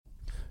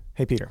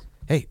Hey, Peter.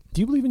 Hey,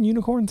 Do you believe in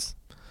unicorns?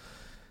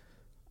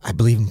 I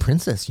believe in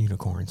princess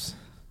unicorns.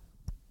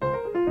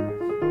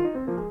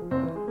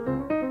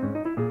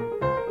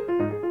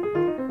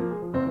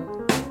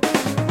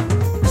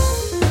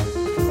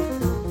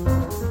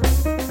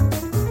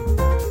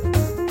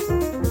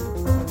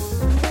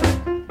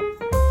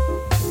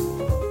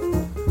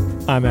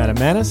 I'm Adam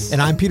Manis.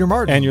 And I'm Peter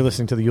Martin. And you're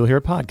listening to the You'll Hear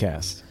It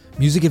podcast.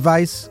 Music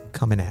advice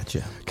coming at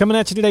you. Coming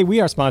at you today, we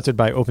are sponsored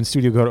by Open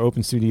Studio. Go to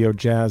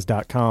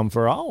openstudiojazz.com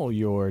for all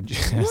your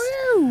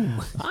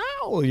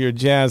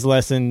jazz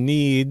lesson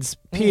needs.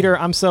 Peter,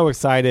 I'm so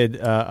excited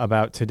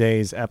about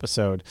today's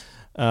episode.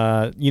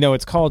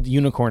 It's called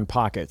Unicorn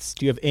Pockets.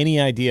 Do you have any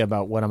idea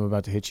about what I'm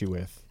about to hit you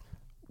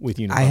with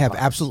Unicorn I have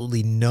Pockets?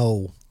 Absolutely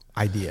no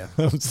idea.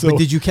 But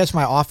did you catch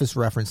my Office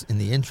reference in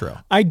the intro?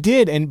 I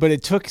did, but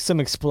it took some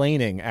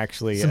explaining,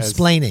 actually. Some as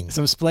dadsplaining.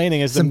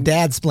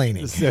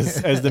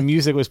 as the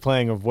music was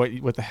playing of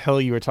what the hell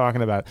you were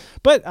talking about.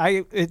 But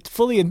I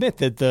fully admit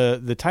that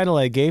the title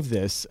I gave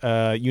this,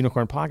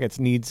 Unicorn Pockets,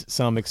 needs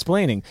some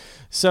explaining.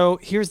 So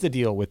here's the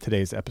deal with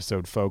today's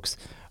episode, folks.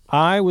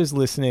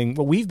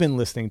 We've been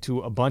listening to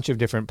a bunch of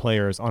different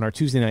players on our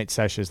Tuesday night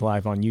sessions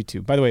live on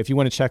YouTube. By the way, if you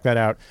want to check that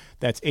out,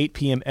 that's 8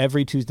 p.m.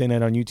 every Tuesday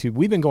night on YouTube.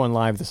 We've been going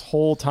live this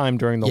whole time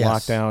during the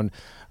lockdown,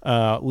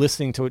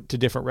 listening to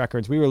different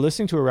records. We were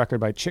listening to a record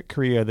by Chick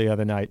Corea the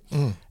other night.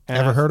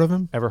 Ever heard of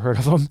him? Ever heard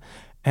of him?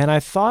 And I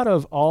thought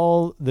of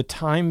all the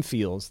time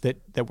feels that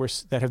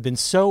have been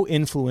so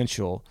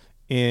influential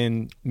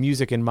in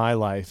music in my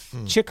life.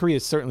 Chick Corea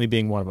is certainly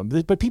being one of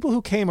them. But people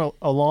who came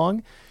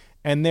along,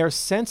 and their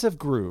sense of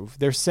groove,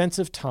 their sense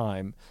of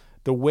time,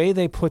 the way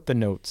they put the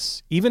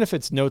notes, even if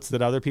it's notes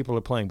that other people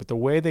are playing, but the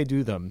way they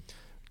do them,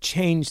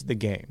 changed the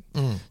game.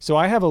 So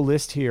I have a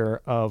list here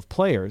of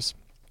players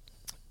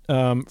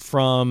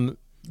from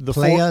the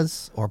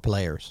players.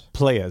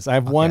 Players. I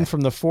have one from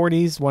the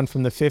 40s, one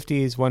from the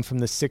 50s, one from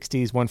the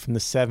 60s, one from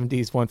the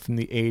 70s, one from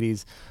the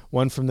 80s,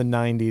 one from the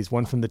 90s,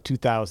 one from the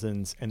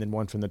 2000s, and then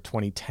one from the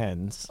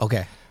 2010s.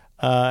 Okay.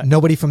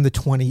 Nobody from the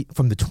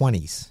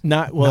 20s.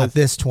 Not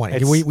this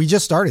 20. We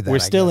just started that. We're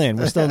still in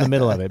the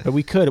middle of it, but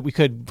we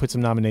could put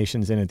some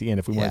nominations in at the end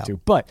if we wanted to.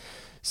 But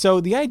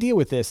so the idea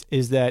with this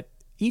is that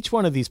each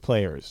one of these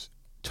players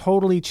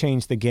totally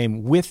changed the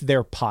game with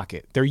their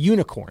pocket. They're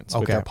unicorns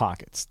with their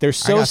pockets. They're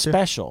so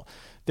special.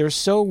 They're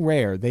so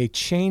rare. They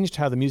changed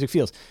how the music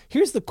feels.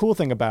 Here's the cool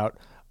thing about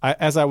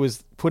as I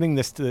was putting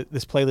this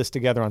playlist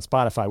together on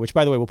Spotify, which,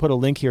 by the way, we'll put a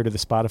link here to the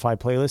Spotify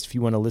playlist. If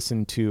you want to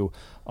listen to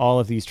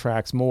all of these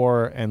tracks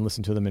more and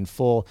listen to them in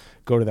full,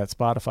 go to that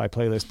Spotify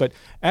playlist. But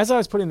as I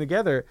was putting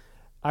together,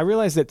 I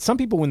realized that some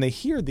people, when they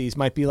hear these,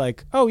 might be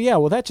like, oh, yeah,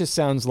 well, that just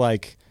sounds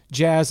like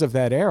jazz of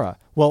that era.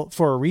 Well,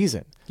 for a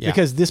reason. Yeah.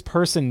 Because this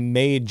person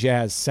made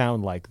jazz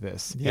sound like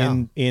this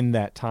in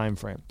that time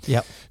frame.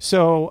 Yep.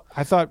 So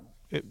I thought...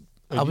 you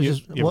have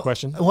a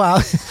question? Well,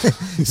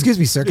 excuse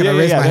me, sir. Can I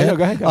raise my hand? No,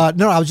 go ahead.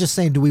 No, I was just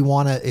saying, do we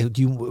want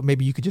to,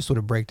 maybe you could just sort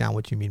of break down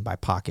what you mean by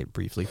pocket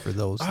briefly for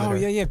those.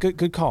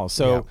 Good call.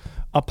 So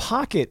a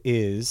pocket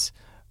is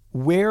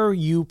where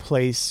you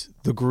place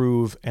the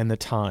groove and the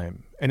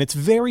time. And it's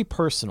very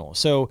personal.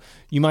 So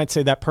you might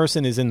say that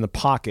person is in the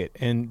pocket,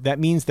 and that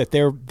means that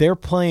they're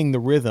playing the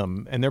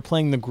rhythm and they're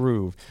playing the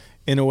groove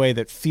in a way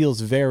that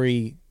feels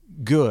very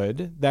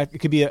good. That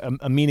could be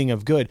a meaning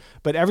of good,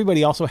 but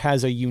everybody also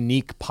has a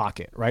unique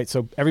pocket, right?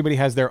 So everybody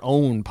has their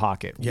own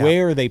pocket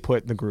where they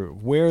put the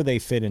groove, where they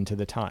fit into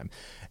the time.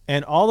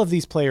 And all of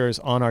these players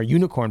on our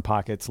Unicorn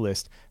Pockets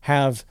list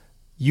have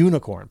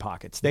unicorn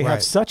pockets. They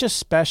have such a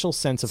special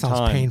sense of time.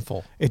 Sounds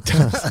painful. It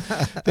does.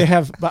 They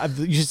have,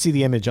 you should see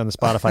the image on the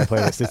Spotify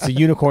playlist. It's a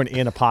unicorn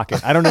in a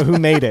pocket. I don't know who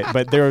made it,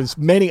 but there's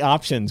many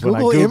options.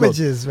 Google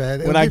images,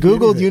 man. When I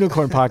Googled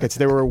unicorn pockets,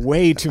 there were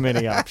way too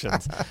many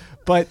options.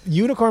 But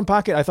unicorn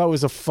pocket, I thought,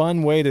 was a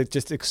fun way to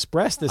just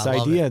express this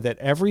idea that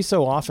every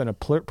so often a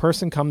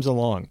person comes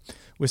along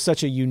with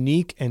such a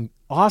unique and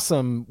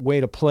awesome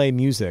way to play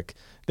music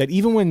that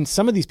even when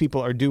some of these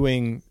people are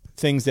doing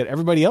things that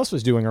everybody else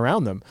was doing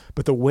around them,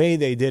 but the way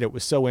they did it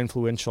was so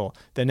influential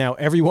that now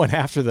everyone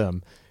after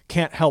them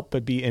can't help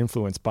but be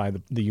influenced by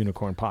the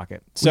Unicorn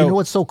Pocket. So you know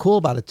what's so cool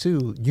about it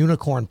too?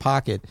 Unicorn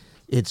Pocket,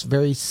 it's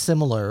very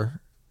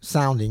similar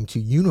sounding to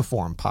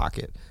Uniform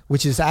Pocket,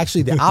 which is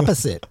actually the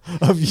opposite.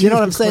 You know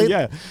what I'm saying?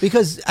 Yeah.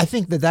 Because I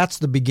think that's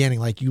the beginning.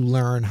 Like you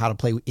learn how to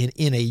play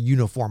in a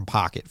uniform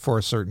pocket for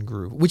a certain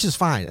groove, which is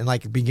fine. And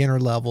like beginner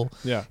level,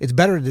 it's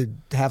better to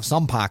have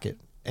some pocket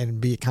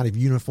and be a kind of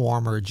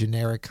uniform or a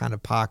generic kind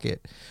of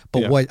pocket.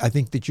 But what I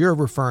think that you're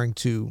referring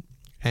to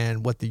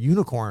and what the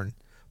Unicorn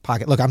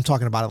Pocket, look, I'm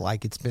talking about it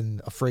like it's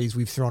been a phrase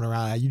we've thrown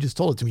around. You just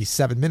told it to me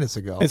 7 minutes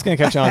ago. It's going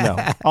to catch on, though.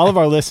 All of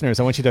our listeners,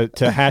 I want you to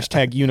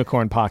hashtag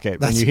Unicorn Pocket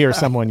when you hear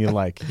someone you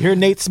like. You hear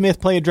Nate Smith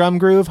play a drum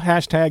groove,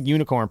 hashtag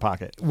Unicorn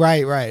Pocket.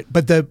 Right.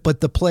 But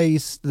the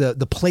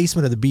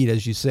placement of the beat,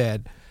 as you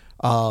said,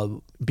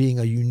 being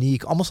a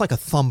unique, almost like a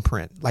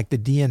thumbprint, like the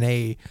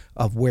DNA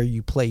of where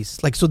you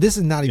place. Like, so this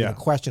is not even a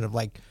question of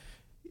like,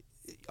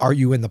 are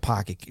you in the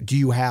pocket? Do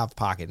you have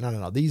pocket?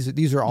 No.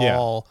 These are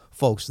all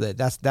folks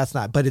that's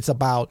not. But it's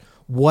about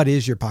what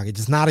is your pocket.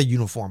 It's not a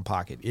uniform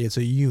pocket. It's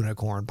a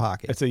unicorn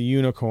pocket. It's a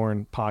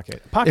unicorn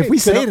pocket. If we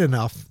say it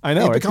enough, I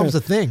know it becomes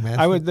a thing,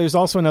 man. There's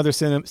also another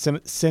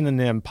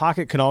synonym.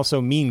 Pocket can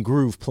also mean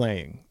groove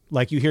playing.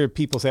 Like you hear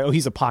people say, "Oh,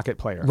 he's a pocket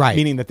player," right?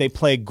 Meaning that they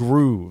play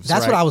grooves.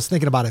 That's what I was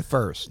thinking about at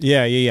first.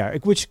 Yeah.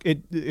 Which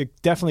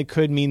it definitely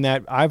could mean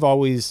that. I've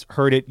always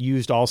heard it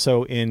used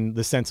also in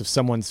the sense of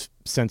someone's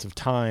sense of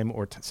time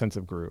or sense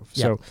of groove.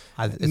 Yep. So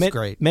it's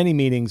great. Many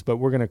meanings, but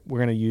we're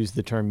gonna use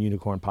the term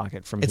unicorn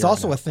pocket from. It's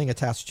also a thing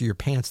attached to your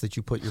pants that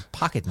you put your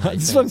pocket knife.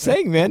 That's what I'm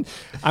saying, man.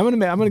 I'm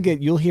gonna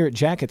get. You'll hear it.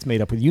 Jackets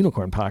made up with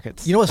unicorn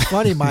pockets. You know what's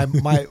funny?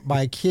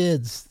 My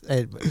kids,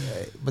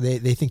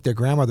 they think their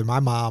grandmother, my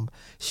mom,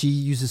 she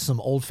uses some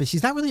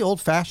she's not really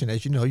old fashioned,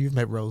 as you know. You've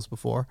met Rose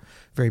before,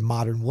 very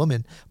modern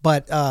woman,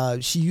 but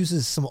she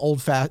uses an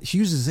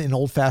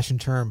old fashioned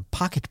term,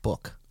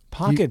 pocketbook.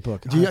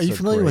 Pocketbook. Are you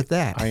familiar with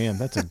that? I am.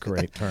 That's a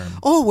great term.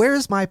 Oh, where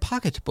is my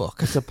pocketbook?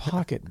 It's a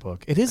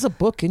pocketbook. It is a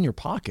book in your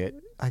pocket,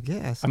 I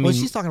guess. Well,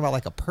 she's talking about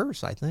like a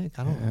purse, I think.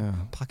 I don't know.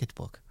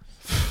 Pocketbook.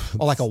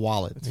 Or like a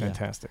wallet. It's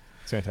fantastic.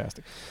 It's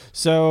fantastic.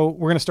 So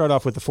we're going to start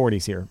off with the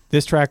 40s here.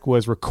 This track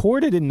was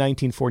recorded in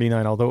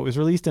 1949, although it was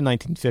released in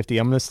 1950.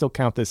 I'm going to still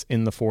count this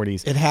in the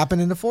 40s. It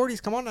happened in the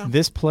 40s. Come on now.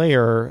 This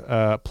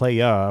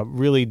playa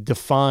really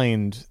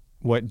defined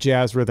what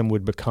jazz rhythm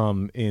would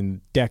become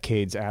in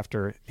decades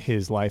after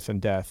his life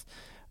and death.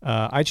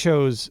 I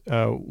chose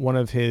one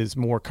of his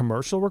more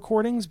commercial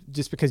recordings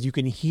just because you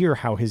can hear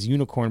how his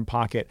unicorn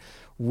pocket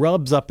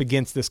rubs up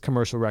against this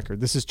commercial record.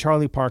 This is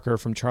Charlie Parker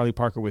from Charlie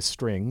Parker with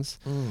Strings.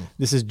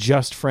 This is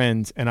Just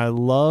Friends, and I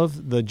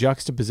love the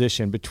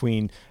juxtaposition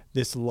between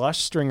this lush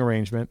string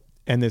arrangement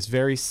and this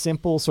very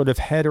simple sort of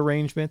head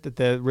arrangement that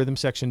the rhythm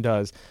section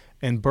does,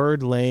 and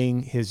Bird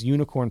laying his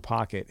unicorn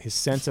pocket, his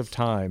sense of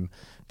time,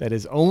 that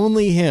is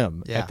only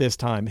him at this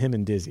time, him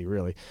and Dizzy,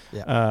 really.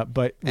 Yeah.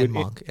 But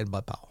Monk and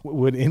Bud Powell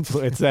would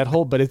influence that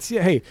whole. But it's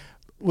hey,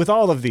 with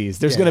all of these,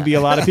 there's going to be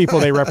a lot of people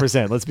they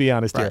represent. Let's be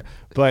honest here.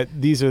 But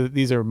these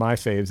are my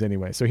faves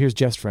anyway. So here's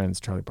Just Friends,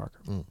 Charlie Parker.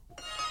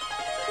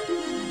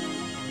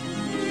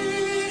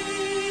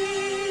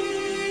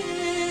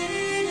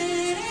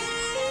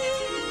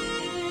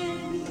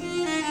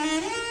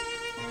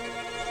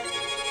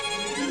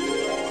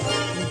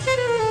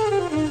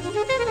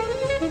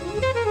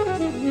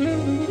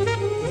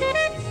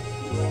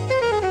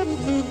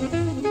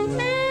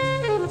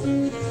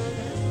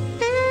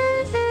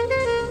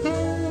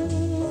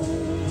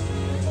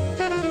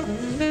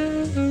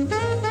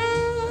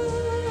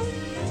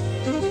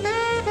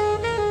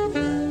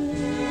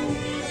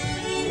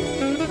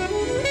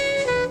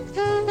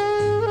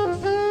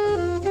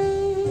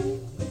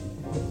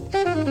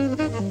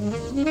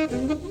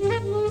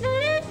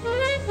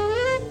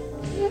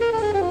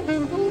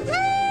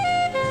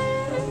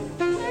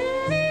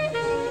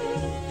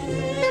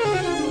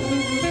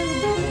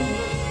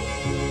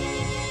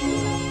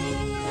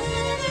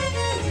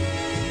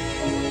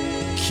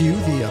 Cue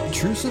the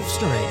obtrusive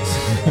strings.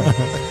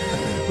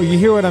 Well, you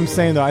hear what I'm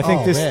saying, though. I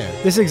think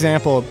this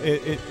example,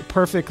 it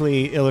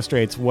perfectly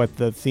illustrates what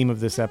the theme of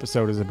this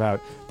episode is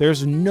about.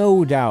 There's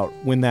no doubt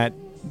when that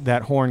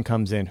horn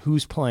comes in,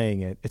 who's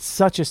playing it. It's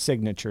such a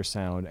signature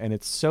sound, and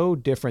it's so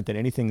different than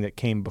anything that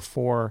came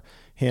before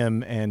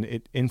him, and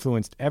it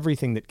influenced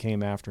everything that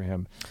came after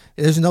him.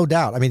 There's no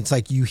doubt. I mean, it's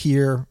like you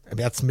hear,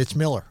 that's Mitch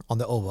Miller on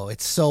the oboe.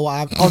 It's so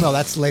oh no,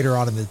 that's later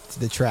on in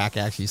the track,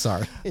 actually.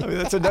 Sorry. I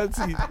mean,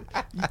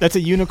 that's a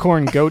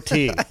unicorn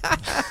goatee.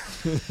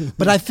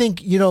 But I think,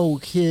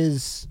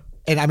 his,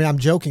 and I mean, I'm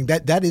joking,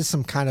 that is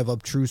some kind of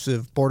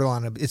obtrusive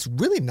borderline. It's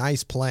really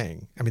nice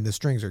playing. I mean, the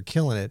strings are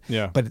killing it.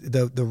 Yeah. But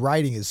the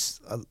writing is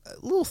a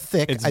little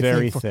thick. It's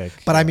very thick.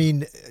 But I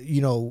mean,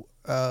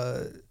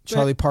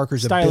 Charlie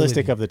Parker's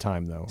stylistic of the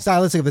time, though.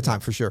 Stylistic of the time,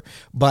 for sure.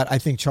 But I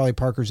think Charlie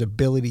Parker's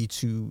ability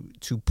to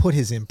put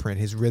his imprint,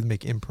 his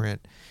rhythmic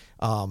imprint,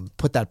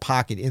 put that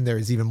pocket in there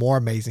is even more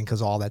amazing because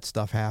all that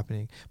stuff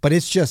happening. But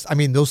it's just, I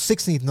mean, those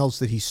 16th notes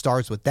that he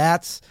starts with,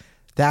 that's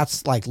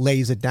like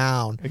lays it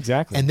down.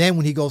 Exactly. And then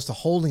when he goes to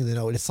holding the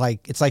note, it's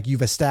like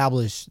you've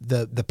established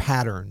the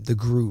pattern, the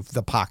groove,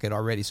 the pocket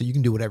already, so you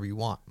can do whatever you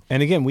want.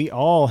 And again, we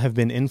all have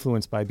been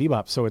influenced by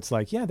bebop, so it's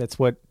like, yeah, that's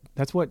what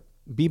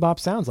bebop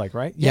sounds like,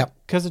 right? Yeah,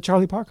 because of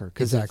Charlie Parker.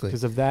 Exactly.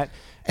 Because of that.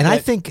 And that I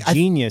think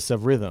genius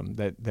of rhythm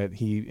that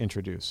he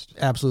introduced.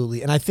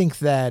 Absolutely. And I think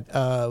that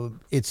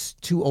it's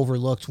too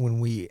overlooked when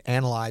we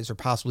analyze or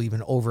possibly even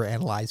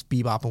overanalyze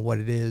bebop and what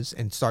it is,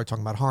 and start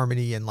talking about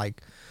harmony and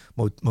like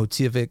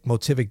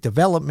motivic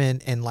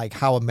development and like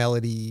how a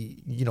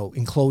melody,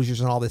 enclosures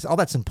and all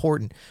that's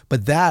important.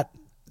 But that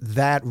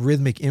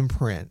rhythmic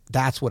imprint,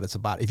 that's what it's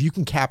about. If you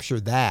can capture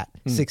that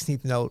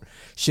 16th note,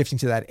 shifting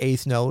to that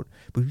 8th note,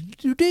 I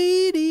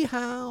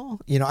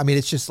mean,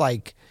 it's just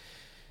like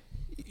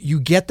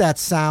you get that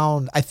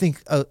sound. I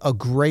think a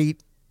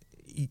great,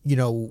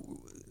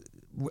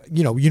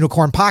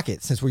 Unicorn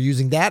Pocket, since we're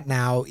using that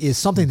now, is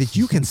something that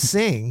you can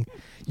sing,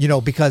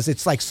 because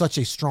it's like such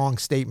a strong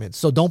statement.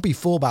 So don't be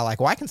fooled by like,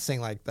 well, I can sing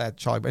like that,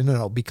 Charlie.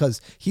 No,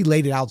 because he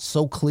laid it out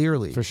so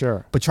clearly. For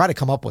sure. But try to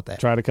come up with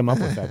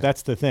that.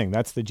 That's the thing.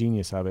 That's the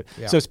genius of it.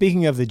 Yeah. So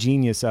speaking of the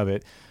genius of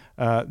it,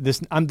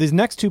 these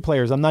next two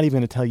players, I'm not even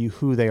going to tell you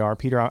who they are.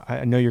 Peter,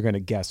 I know you're going to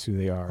guess who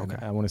they are. Okay.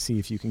 And I want to see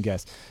if you can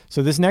guess.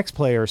 So this next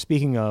player,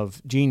 speaking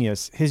of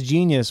genius, his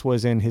genius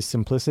was in his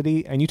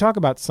simplicity. And you talk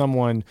about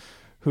someone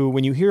who,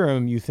 when you hear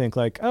him, you think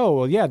like, oh,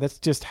 well, yeah, that's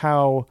just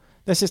how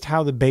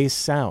the bass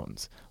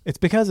sounds. It's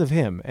because of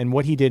him and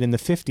what he did in the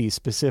 50s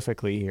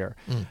specifically here.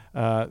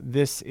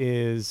 This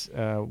is,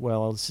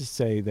 let's just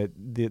say that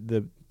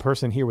the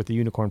person here with the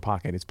Unicorn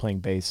Pocket is playing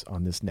bass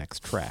on this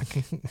next track.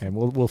 And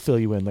we'll fill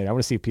you in later. I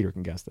want to see if Peter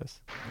can guess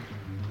this.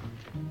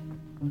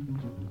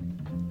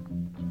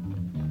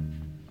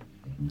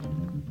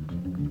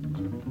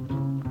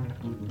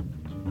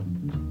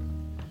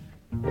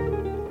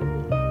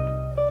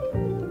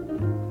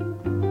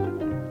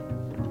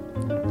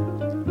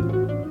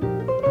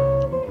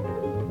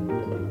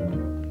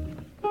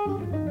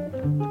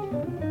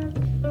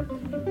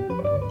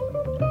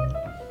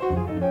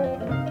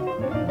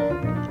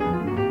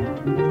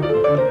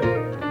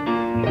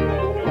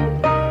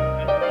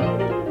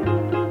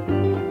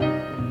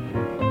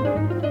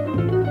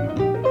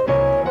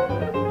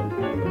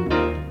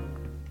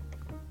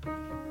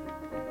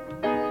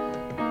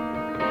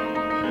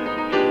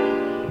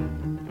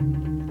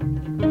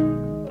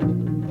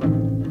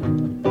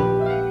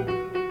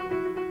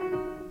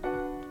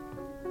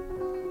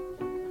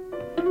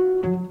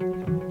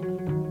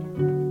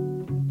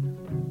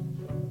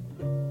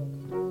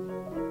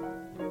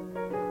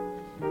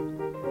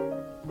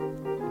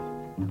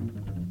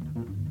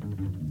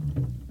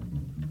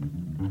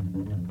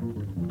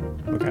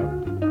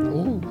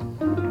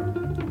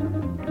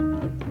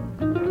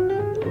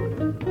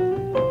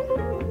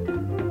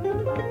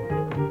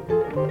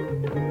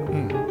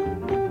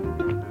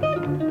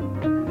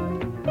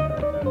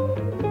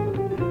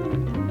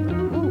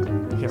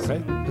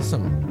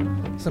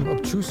 There's some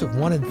obtrusive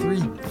 1 and 3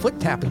 foot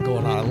tapping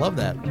going on. I love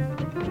that.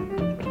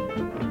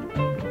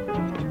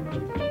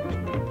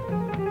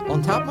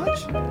 On top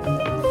much?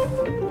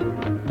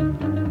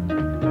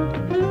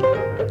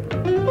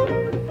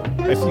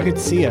 If you could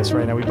see us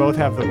right now, we both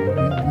have the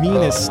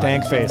meanest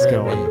stank face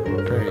going.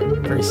 Very,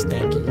 very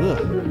stanky.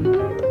 Ugh.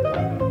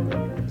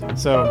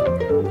 So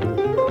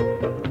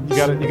you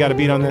got a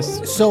beat on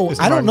this? So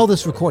I don't know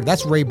this recording.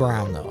 That's Ray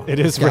Brown, though. It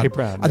is Ray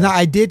Brown. Yeah. Now,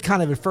 I did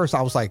kind of at first,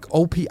 I was like,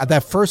 OP.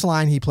 That first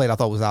line he played, I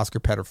thought was Oscar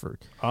Pettiford.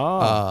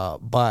 Oh.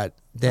 But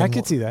then I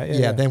could see that.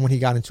 Yeah. Then when he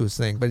got into his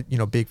thing, but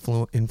big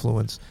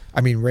influence.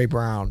 I mean, Ray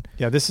Brown.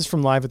 Yeah, this is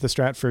from Live at the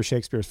Stratford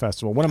Shakespeare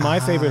Festival. One of my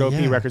favorite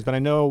OP records, but I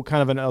know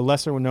kind of a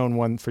lesser known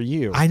one for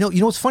you. I know.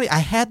 What's funny? I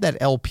had that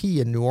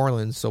LP in New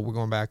Orleans, so we're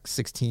going back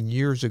 16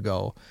 years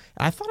ago.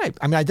 And I thought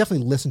I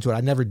definitely listened to it.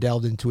 I never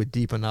delved into it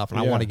deep enough, and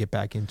I want to get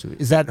back into it.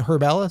 Is that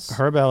Herb Ellis?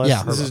 Herb Ellis.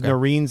 Yeah, this is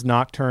Noreen's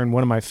Nocturne,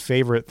 one of my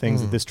favorite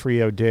things that this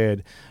trio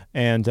did.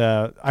 And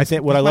I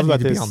think what I love about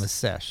this, be on the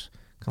sesh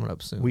coming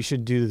up soon. We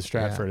should do the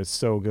Stratford. Yeah. It's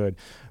so good.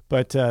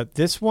 But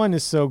this one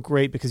is so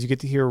great because you get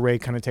to hear Ray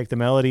kind of take the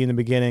melody in the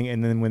beginning,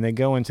 and then when they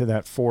go into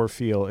that 4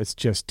 feel, it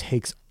just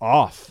takes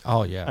off.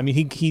 Oh, yeah. I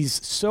mean,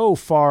 he's so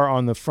far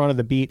on the front of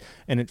the beat,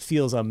 and it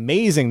feels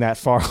amazing that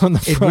far on the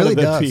front of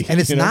the beat.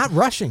 And it's not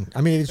rushing.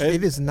 I mean,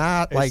 it is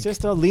not like... It's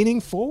just a leaning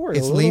forward.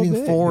 It's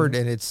leaning forward,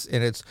 and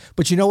it's...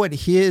 But you know what?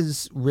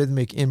 His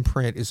rhythmic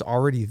imprint is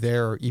already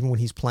there, even when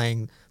he's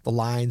playing the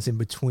lines in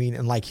between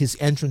and like his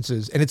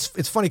entrances. And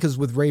it's funny because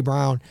with Ray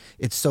Brown,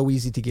 it's so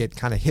easy to get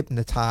kind of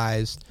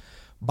hypnotized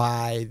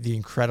by the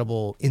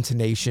incredible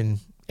intonation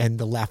and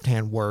the left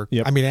hand work.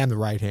 Yep. I mean, and the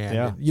right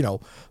hand,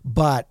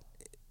 but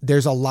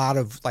there's a lot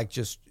of like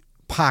just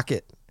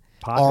pocket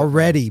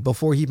already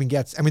before he even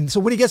gets, so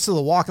when he gets to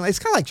the walking, it's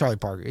kind of like Charlie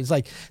Parker. It's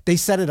like they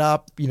set it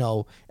up,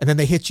 and then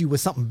they hit you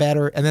with something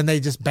better, and then they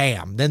just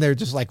bam, then they're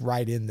just like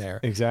right in there.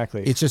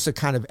 Exactly. It's just a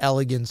kind of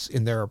elegance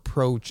in their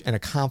approach and a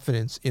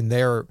confidence in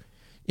their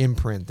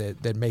imprint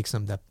that makes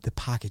them the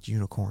pocket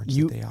unicorns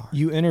that they are.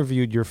 You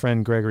interviewed your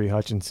friend Gregory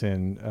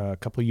Hutchinson a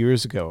couple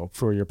years ago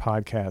for your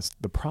podcast,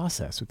 The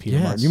Process with Peter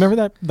Martin. You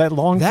remember that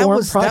long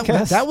form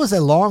podcast? That was a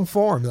long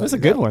form. That was a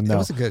good one, though. That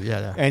was a good,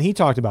 yeah. And he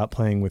talked about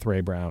playing with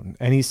Ray Brown,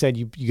 and he said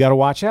you got to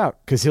watch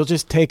out because he'll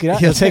just take it out.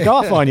 He'll take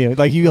off on you,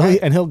 like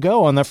and he'll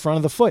go on the front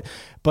of the foot.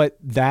 But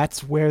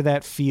that's where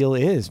that feel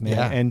is, man.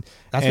 Yeah. And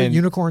that's what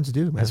unicorns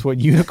do, man. That's what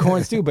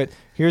unicorns do. But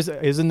here's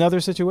another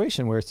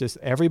situation where it's just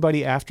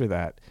everybody after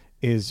that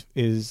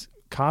is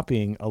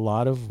copying a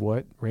lot of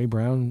what Ray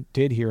Brown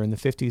did here in the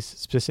 50s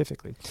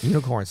specifically.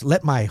 Unicorns,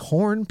 let my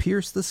horn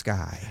pierce the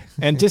sky.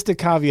 And just a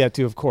caveat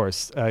too, of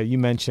course, you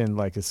mentioned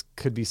like this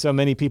could be so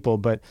many people,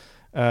 but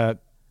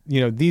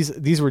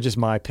these were just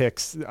my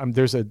picks.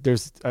 There's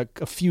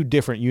a few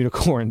different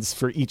unicorns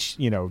for each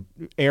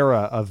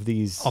era of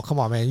these. Oh, come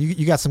on, man!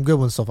 You got some good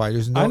ones so far.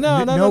 There's no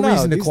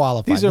reason to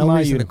qualify. These are my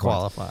reason to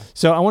qualify.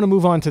 So I want to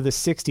move on to the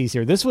 '60s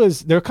here.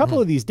 There are a couple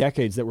of these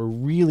decades that were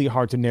really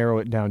hard to narrow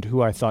it down to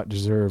who I thought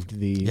deserved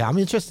the. Yeah, I'm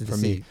interested to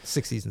see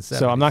 '60s and '70s.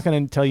 So I'm not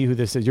going to tell you who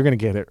this is. You're going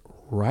to get it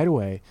right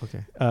away.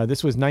 Okay.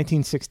 This was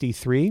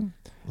 1963,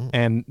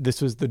 and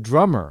this was the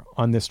drummer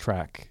on this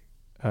track.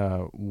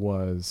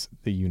 Was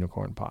the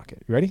Unicorn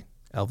Pocket. You ready?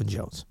 Elvin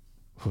Jones.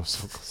 Oh,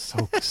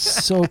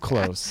 so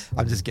close.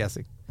 I'm just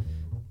guessing.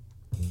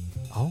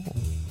 Oh.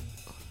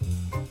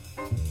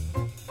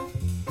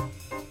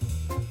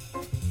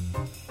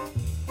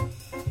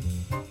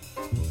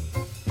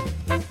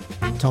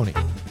 Tony.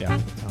 Yeah.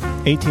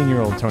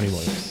 18-year-old Tony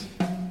Williams.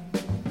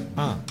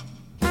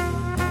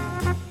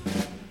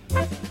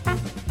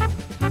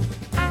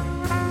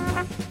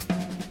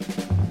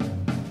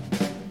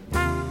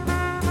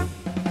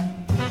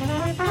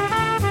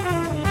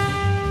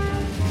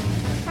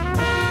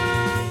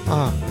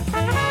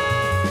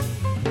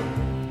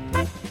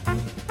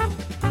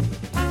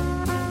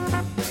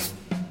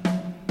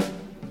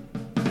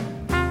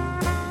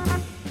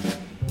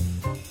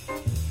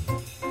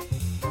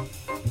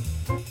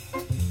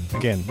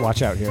 Again,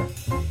 watch out here.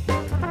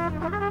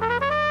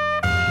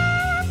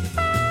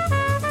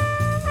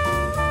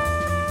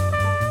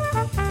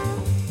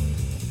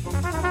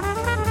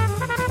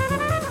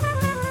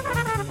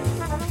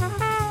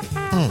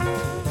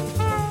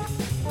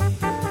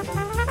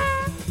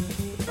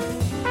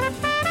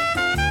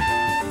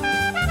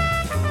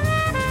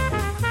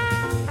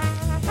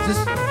 Is this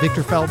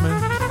Victor Feldman?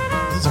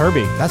 This is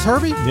Herbie. That's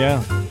Herbie?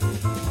 Yeah.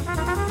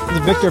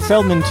 The Victor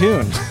Feldman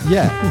tune.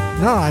 Yeah.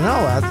 No, I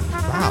know.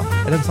 Wow.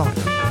 It doesn't sound like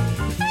that.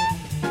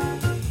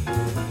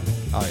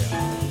 Oh,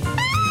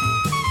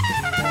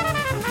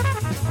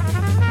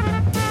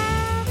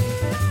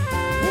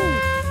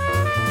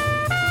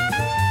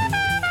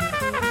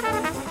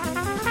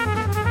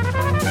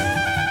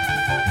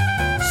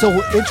 yeah.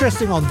 So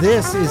interesting on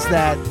this is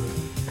that,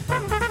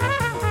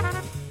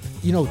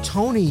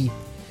 Tony,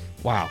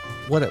 wow.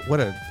 What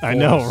a I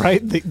know,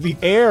 right? The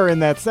air in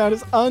that sound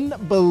is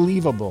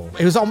unbelievable.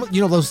 It was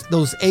almost,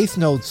 those eighth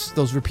notes,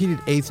 those repeated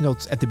eighth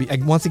notes at the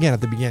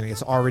beginning,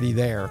 it's already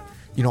there,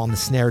 on the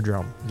snare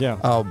drum.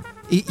 Yeah.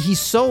 He's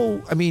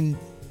so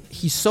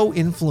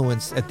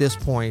influenced at this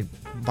point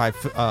by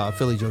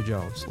Philly Joe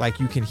Jones.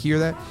 Like, you can hear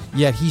that.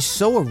 Yet he's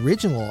so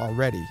original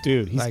already.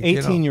 Dude, he's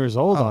 18 years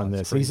old on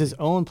this. He's his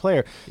own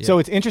player. Yeah. So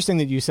it's interesting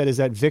that you said is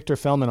that Victor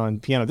Feldman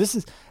on piano. This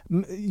is,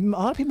 a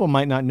lot of people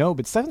might not know,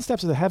 but Seven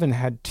Steps to Heaven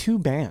had two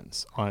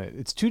bands on it.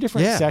 It's two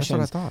different sessions.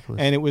 That's what I thought.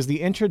 And it was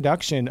the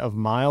introduction of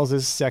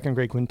Miles's second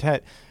grade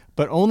quintet,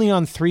 but only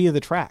on 3 of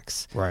the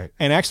tracks. Right.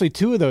 And actually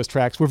 2 of those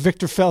tracks were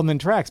Victor Feldman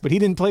tracks, but he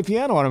didn't play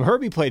piano on them.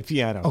 Herbie played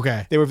piano.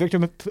 Okay. They were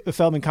Victor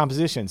Feldman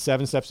compositions,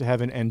 Seven Steps to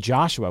Heaven and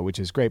Joshua, which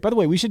is great. By the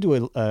way, we should do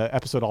an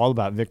episode all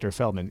about Victor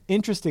Feldman.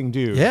 Interesting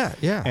dude.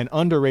 Yeah. An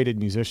underrated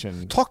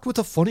musician. Talked with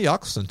a funny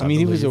accent. I mean,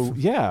 he was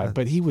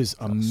but he was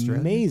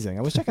amazing.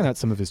 I was checking out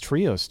some of his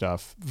trio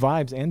stuff,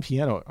 vibes and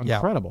piano,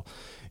 incredible. Yeah.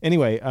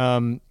 Anyway,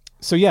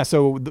 so 4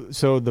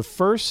 of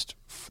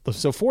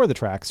the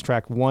tracks,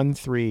 track 1,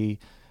 3,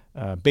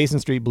 Basin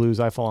Street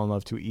Blues, I Fall in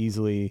Love Too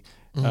Easily,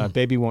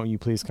 Baby Won't You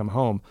Please Come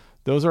Home.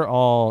 Those are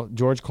all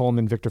George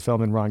Coleman, Victor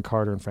Feldman, Ron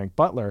Carter, and Frank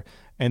Butler.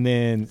 And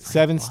then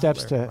Seven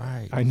Steps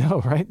to I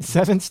know, right?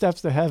 7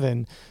 Steps to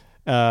Heaven.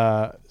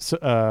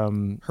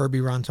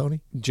 Herbie, Ron,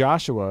 Tony,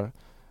 Joshua,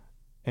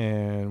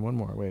 and one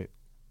more. Wait.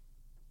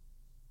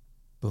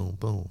 Boom,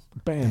 boom,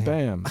 bam,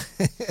 bam.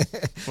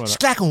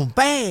 Stack 'em,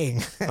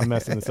 bang. I'm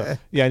messing this up.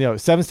 Yeah, I know.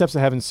 7 Steps to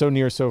Heaven, So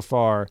Near, So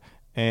Far,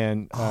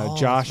 and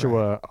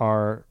Joshua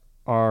are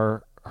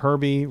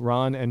Herbie,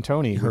 Ron, and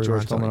Tony, who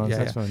George Coleman on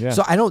saxophone. Yeah.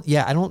 So I don't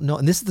know.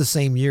 And this is the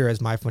same year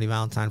as My Funny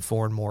Valentine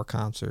 4 and More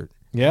concert.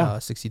 Yeah.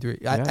 63.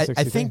 I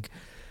think.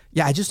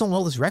 Yeah, I just don't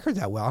know this record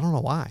that well. I don't know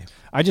why.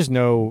 I just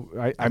know.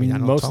 I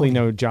mostly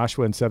know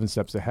Joshua and 7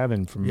 Steps to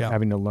Heaven from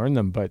having to learn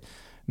them. But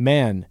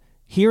man,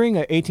 hearing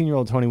an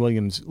 18-year-old Tony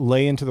Williams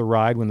lay into the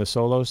ride when the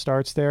solo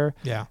starts there,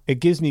 it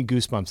gives me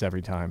goosebumps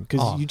every time.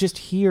 Because you just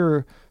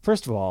hear,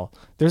 first of all,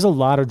 there's a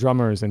lot of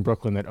drummers in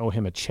Brooklyn that owe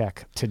him a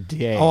check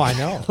today. Oh, I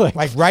know.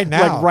 like right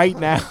now. Like right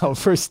now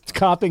for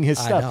copying his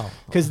stuff.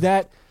 Because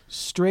that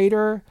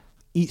straighter,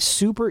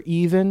 super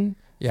even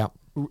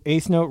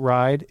eighth note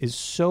ride is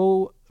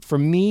so, for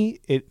me,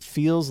 it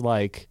feels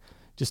like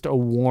just a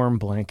warm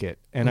blanket.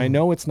 And I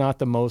know it's not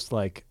the most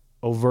like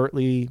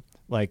overtly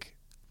like,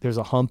 there's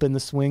a hump in the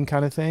swing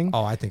kind of thing.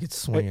 Oh, I think it's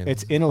swinging.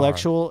 It's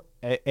intellectual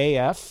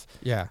AF.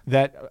 Yeah.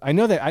 I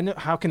know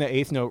how can an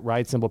eighth note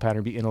ride cymbal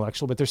pattern be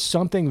intellectual, but there's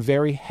something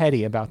very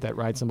heady about that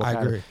ride cymbal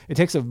pattern. Agree. It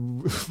takes a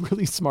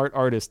really smart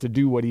artist to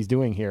do what he's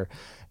doing here.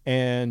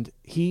 And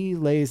he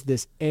lays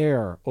this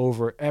air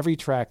over every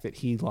track that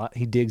he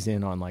digs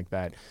in on like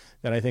that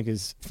I think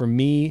is, for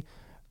me,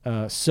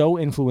 so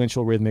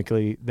influential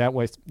rhythmically. That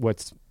was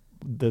what's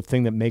the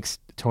thing that makes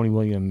Tony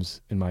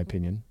Williams, in my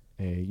opinion,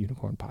 a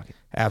unicorn pocket.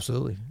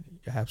 Absolutely.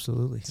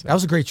 Absolutely. So. That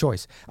was a great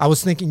choice. I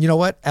was thinking, you know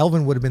what?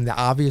 Elvin would have been the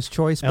obvious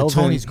choice, but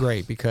Tony's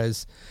great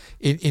because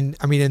and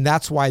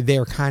that's why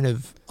they're kind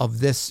of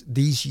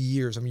these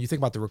years. I mean, you think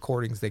about the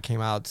recordings that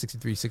came out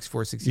 63,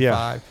 64,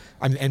 65,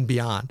 and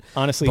beyond.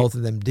 Honestly, both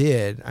of them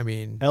did. I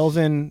mean,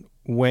 Elvin,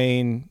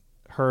 Wayne,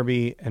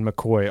 Herbie, and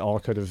McCoy all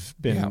could have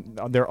been.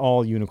 They're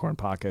all unicorn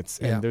pockets,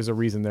 and there's a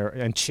reason they're.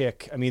 And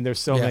Chick. I mean,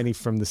 there's so many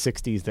from the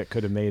 '60s that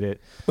could have made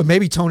it. But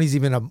maybe Tony's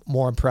even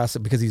more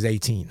impressive because he's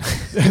 18.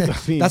 I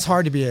mean, that's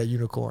hard to be a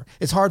unicorn.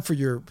 It's hard for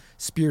your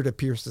spirit to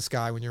pierce the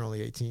sky when you're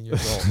only 18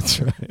 years old. That's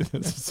right.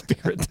 The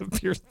spirit to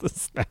pierce the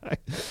sky.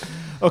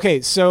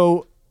 Okay,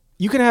 so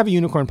you can have a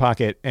unicorn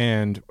pocket,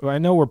 and I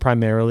know we're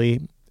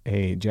primarily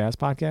a jazz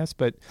podcast,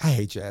 but I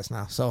hate jazz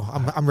now, so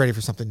I'm ready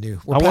for something new.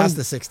 We're past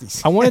the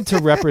 60s. I wanted to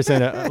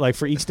represent like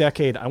for each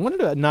decade, I wanted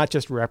to not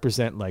just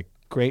represent like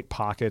great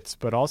pockets,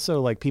 but also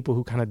like people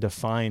who kind of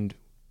defined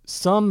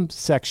some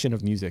section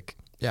of music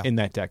in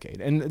that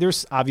decade. And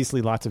there's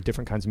obviously lots of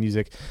different kinds of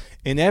music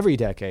in every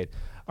decade.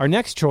 Our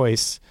next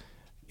choice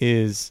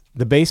is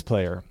the bass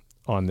player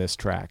on this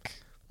track.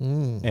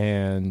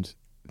 And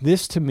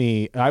this to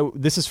me,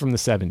 this is from the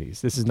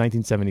 70s. This is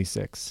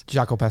 1976.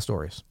 Jaco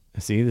Pastorius.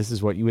 See, this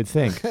is what you would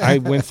think. I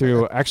went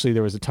through, actually,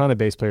 there was a ton of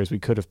bass players we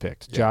could have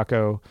picked.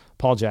 Jaco,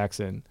 Paul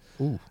Jackson.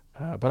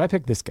 But I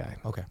picked this guy.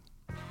 Okay.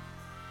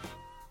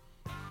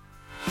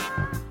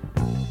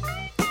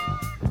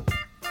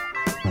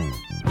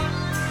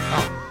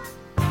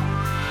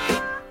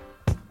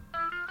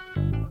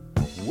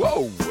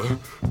 Whoa!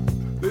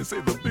 They say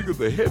the bigger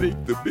the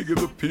headache, the bigger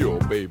the pill,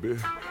 baby.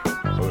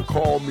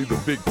 Call me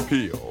the big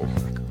pill.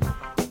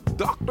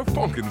 Dr.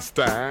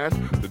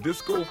 Funkenstein, the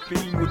disco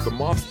fiend with the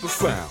monster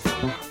sound,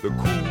 the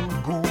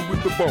cool ghoul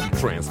with the bum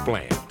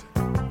transplant.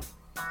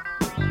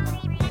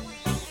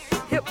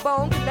 Hip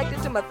bone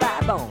connected to my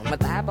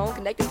thigh bone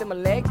connected to my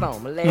leg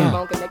bone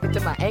bone connected to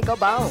my ankle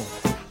bone.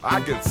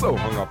 I get so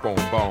hung up on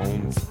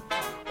bones.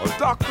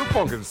 Dr.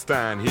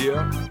 Funkenstein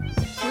here.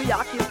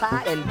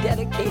 Preoccupied and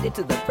dedicated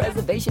to the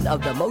preservation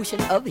of the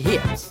motion of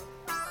hips.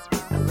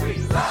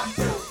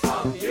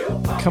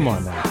 Come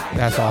on now.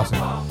 That's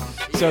awesome.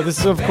 So this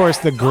is, of course,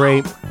 the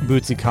great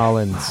Bootsy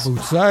Collins.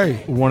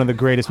 Bootsy. One of the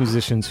greatest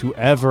musicians who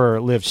ever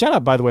lived. Shout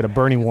out, by the way, to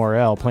Bernie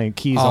Worrell playing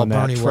keys on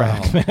that Bernie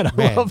track. Worrell. Man,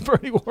 I love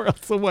Bernie Worrell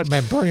so much.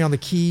 Man, Bernie on the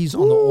keys,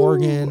 on the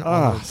organ.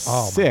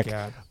 Sick. My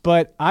God.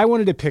 But I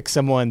wanted to pick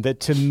someone that,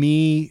 to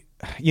me,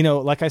 you know,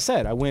 like I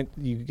said,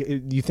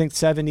 you think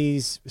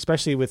 70s,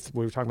 especially with,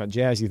 we were talking about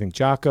jazz, you think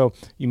Jaco,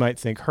 you might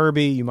think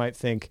Herbie, you might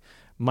think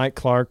Mike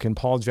Clark and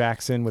Paul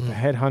Jackson with the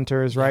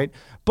Headhunters, right?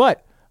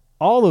 But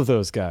all of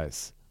those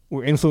guys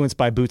were influenced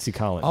by Bootsy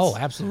Collins. Oh,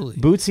 absolutely.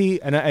 Bootsy,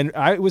 and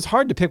it was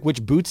hard to pick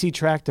which Bootsy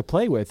track to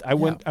play with. I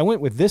went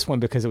with this one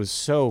because it was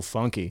so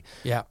funky.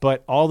 Yeah.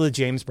 But all the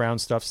James Brown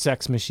stuff,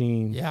 Sex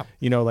Machine, yeah,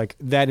 you know, like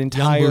that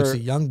entire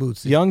Young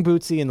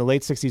Bootsy in the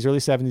late 60s, early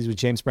 70s with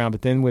James Brown,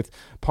 but then with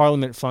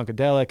Parliament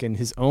Funkadelic and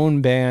his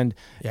own band,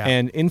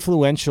 and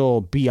influential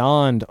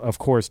beyond, of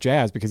course,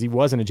 jazz, because he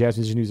wasn't a jazz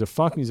musician, he was a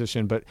funk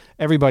musician, but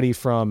everybody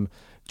from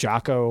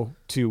Jaco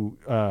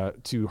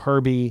to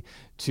Herbie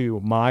to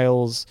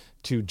Miles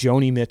to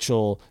Joni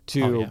Mitchell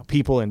to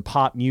people in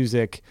pop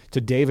music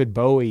to David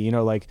Bowie, you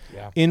know, like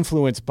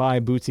influenced by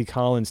Bootsy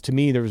Collins. To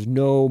me, there was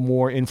no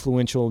more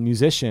influential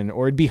musician,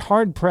 or it'd be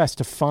hard pressed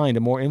to find a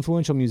more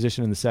influential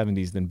musician in the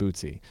 70s than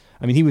Bootsy.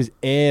 I mean, he was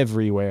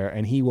everywhere,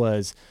 and he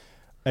was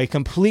a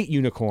complete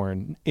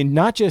unicorn in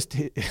not just,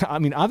 I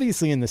mean,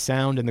 obviously in the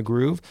sound and the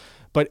groove,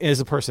 but as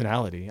a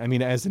personality. I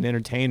mean, as an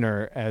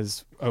entertainer,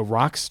 as a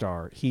rock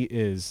star, he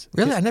is...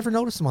 Really? I never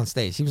noticed him on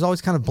stage. He was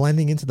always kind of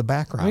blending into the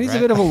background. I mean, he's a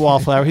bit of a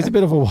wallflower. He's a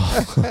bit of a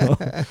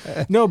wallflower.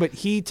 No, but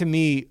he, to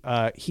me,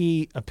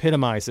 he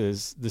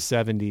epitomizes the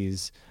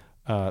 70s,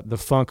 the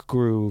funk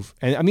groove.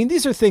 And I mean,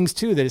 these are things,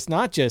 too, that it's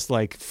not just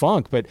like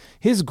funk, but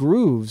his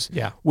grooves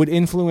would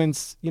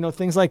influence, you know,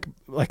 things like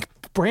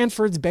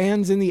Branford's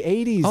bands in the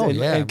 80s.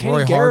 And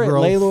Kenny Garrett,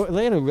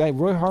 later,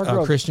 Roy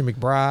Hargrove. Christian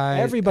McBride.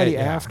 Everybody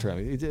after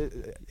him.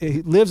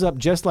 It lives up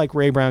just like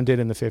Ray Brown did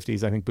in the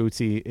 50s. I think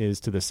Bootsy is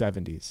to the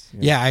 70s. You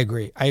know? Yeah,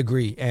 I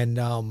agree. And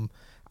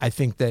I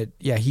think that,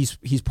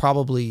 he's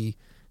probably,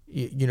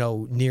 you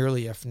know,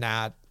 nearly, if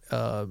not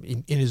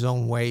in his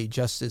own way,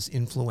 just as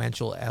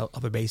influential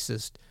of a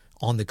bassist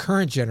on the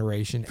current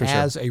generation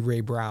as a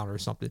Ray Brown or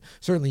something.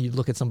 Certainly you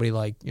look at somebody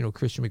like, you know,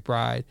 Christian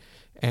McBride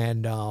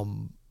and...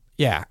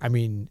 I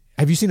mean,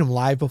 have you seen him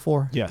live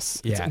before?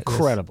 Yes. It's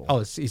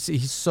incredible.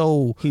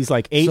 He's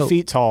like 8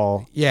 feet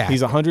tall. Yeah.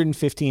 He's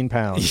 115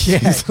 pounds.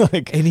 Yeah.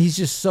 And he's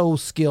just so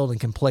skilled and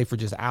can play for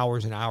just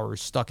hours and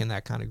hours stuck in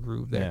that kind of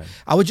groove there. Yeah.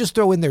 I would just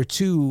throw in there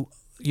too,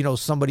 you know,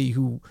 somebody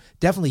who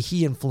definitely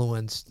he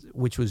influenced,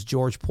 which was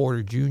George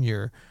Porter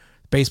Jr.,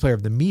 bass player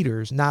of the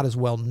Meters, not as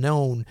well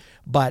known,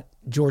 but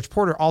George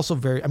Porter also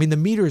the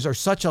Meters are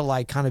such a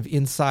like kind of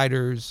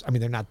insiders. I mean,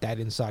 they're not that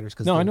insiders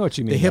because I know what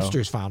you mean. The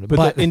hipsters found it,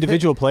 but the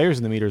individual players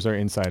in the Meters are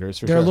insiders.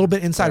 They're a little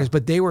bit insiders,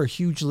 but they were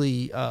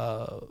hugely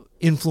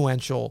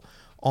influential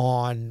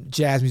on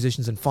jazz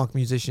musicians and funk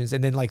musicians,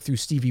 and then like through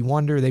Stevie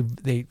Wonder,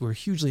 they were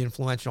hugely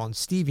influential on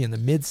Stevie in the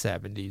mid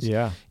 70s.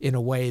 Yeah. In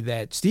a way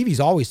that Stevie's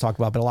always talked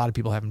about, but a lot of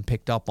people haven't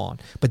picked up on.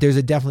 But there's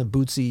a definite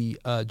Bootsy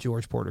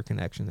George Porter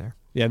connection there.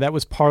 Yeah, that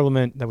was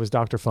Parliament. That was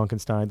Dr.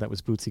 Funkenstein. That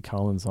was Bootsy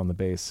Collins on the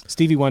bass.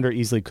 Stevie Wonder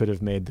easily could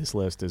have made this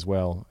list as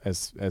well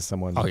as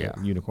someone with a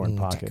unicorn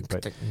pocket,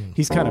 but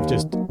he's kind of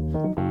just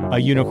a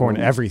unicorn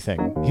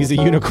everything. He's a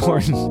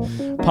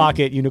unicorn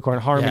pocket, unicorn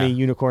harmony,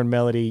 unicorn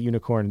melody,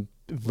 unicorn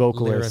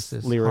vocalist,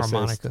 lyricist,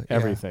 harmonica,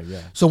 everything.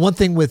 Yeah. So one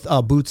thing with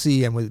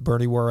Bootsy and with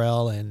Bernie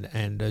Worrell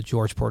and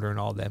George Porter and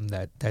all them,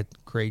 that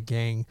great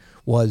gang,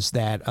 was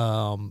that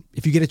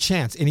if you get a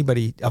chance,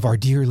 anybody of our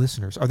dear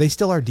listeners, are they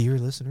still our dear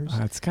listeners?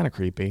 It's kind of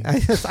creepy.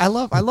 I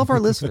love our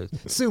listeners.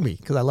 Sue me,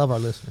 because I love our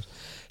listeners.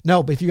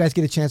 No, but if you guys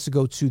get a chance to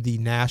go to the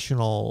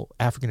National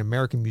African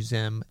American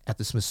Museum at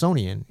the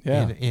Smithsonian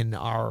in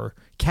our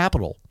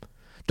capital,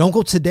 don't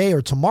go today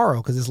or tomorrow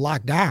because it's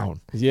locked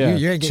down. Yeah,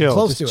 you're getting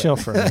close to it. Chill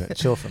for a minute.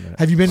 Chill for a minute.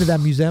 Have you been to that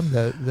museum?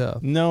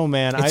 No,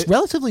 man. It's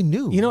relatively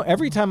new. You know,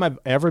 every time I've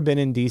ever been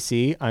in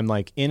DC, I'm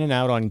like in and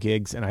out on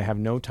gigs, and I have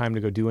no time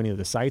to go do any of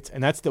the sites.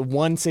 And that's the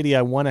one city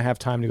I want to have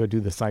time to go do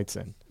the sites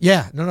in.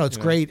 Yeah, no, it's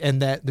great,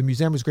 and that the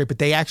museum is great. But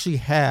they actually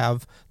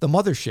have the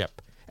mothership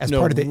as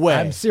part of the. Way.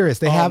 I'm serious.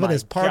 They have it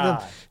as part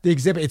of the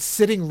exhibit. It's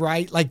sitting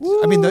right, like,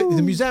 I mean,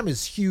 the museum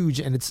is huge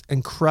and it's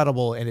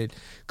incredible, and it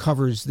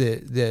covers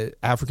the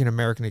African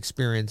American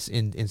experience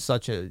in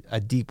such a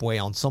deep way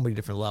on so many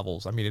different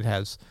levels. I mean, it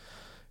has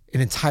an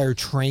entire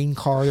train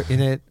car in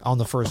it on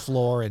the first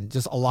floor, and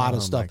just a lot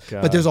of stuff.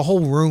 But there's a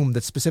whole room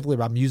that's specifically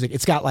about music.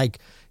 It's got like,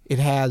 it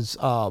has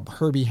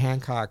Herbie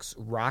Hancock's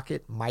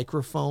Rocket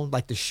microphone,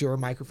 like the Shure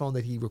microphone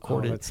that he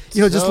recorded.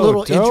 Just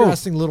little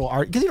interesting little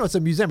art. Because, it's a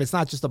museum. It's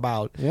not just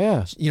about,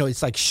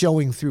 it's like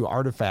showing through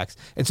artifacts.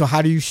 And so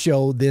how do you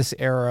show this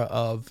era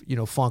of,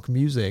 funk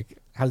music?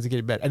 How does it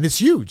get better? And it's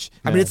huge.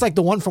 I mean, it's like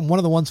one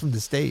of the ones from the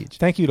stage.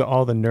 Thank you to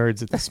all the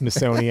nerds at the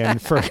Smithsonian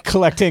for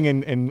collecting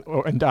and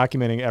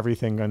documenting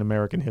everything in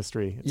American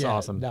history. It's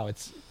awesome. No,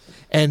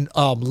 and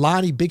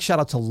Lonnie, big shout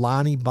out to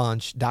Lonnie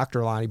Bunch,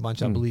 Dr. Lonnie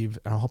Bunch, I believe.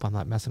 I hope I'm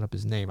not messing up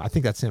his name. I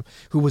think that's him,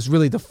 who was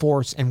really the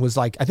force and was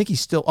like, I think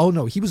he's still,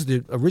 he was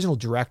the original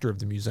director of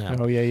the museum.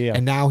 Oh, yeah.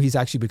 And now he's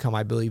actually become,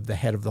 I believe, the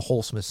head of the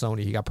whole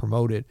Smithsonian. He got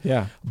promoted.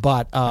 Yeah.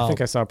 But I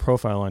think I saw a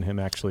profile on him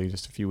actually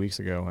just a few weeks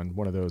ago on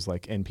one of those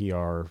like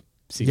NPR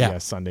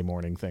CBS Sunday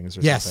morning things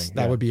or something. Yes,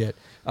 that would be it.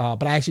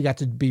 But I actually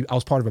I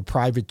was part of a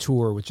private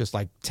tour with just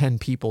like 10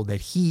 people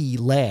that he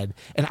led,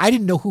 and I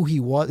didn't know who he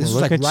was. This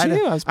was like I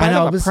was part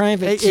of a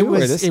private tour.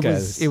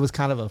 It was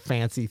kind of a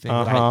fancy thing.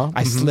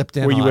 I slipped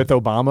in. Were you with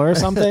Obama or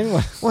something?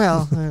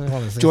 Well,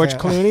 George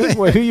Clooney?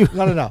 Were you?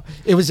 No.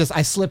 It was just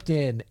I slipped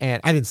in,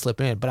 and I didn't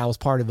slip in, but I was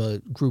part of a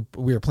group.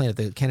 We were playing at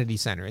the Kennedy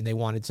Center, and they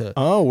wanted to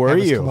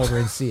come over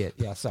and see it.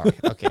 Yeah, sorry.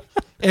 Okay.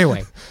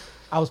 Anyway,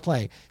 I was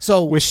playing.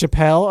 So with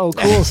Chappelle? Oh,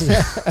 cool.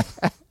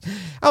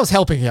 I was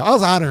helping him. I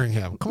was honoring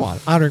him. Come on,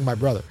 honoring my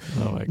brother.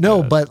 Oh my God.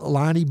 No, but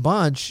Lonnie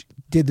Bunch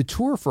did the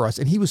tour for us,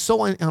 and he was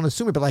so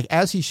unassuming. But like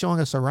as he's showing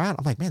us around,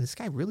 I'm like, man, this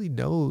guy really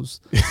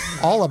knows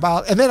all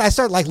about. And then I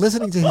started like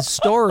listening to his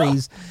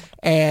stories,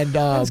 and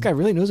this guy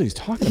really knows what he's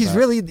talking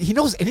about. He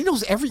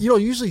knows every.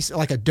 Usually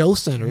like a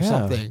docent or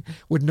something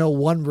would know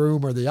one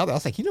room or the other. I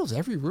was like, he knows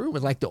every room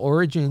and like the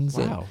origins.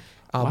 Wow.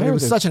 But it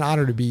was such an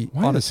honor to be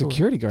on a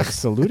security guard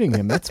saluting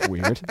him. That's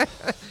weird.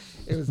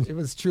 It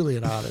was truly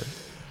an honor.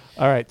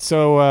 All right,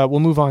 so we'll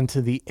move on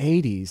to the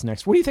 80s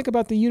next. What do you think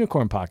about the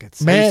unicorn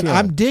pockets? Man,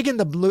 I'm digging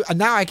the blue.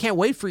 Now I can't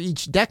wait for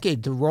each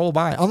decade to roll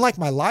by. Unlike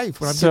my life,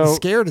 when I'm getting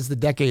scared as the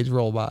decades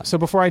roll by. So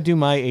before I do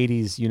my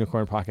 80s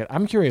unicorn pocket,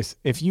 I'm curious,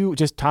 if you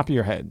just top of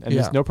your head, and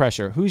there's no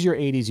pressure, who's your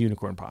 80s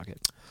unicorn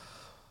pocket?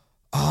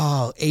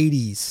 Oh,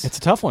 80s. It's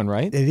a tough one,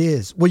 right? It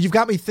is. Well, you've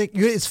got me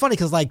thinking. It's funny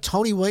because like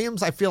Tony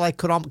Williams, I feel like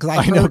could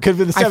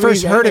because I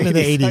first heard him in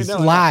the 80s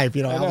live,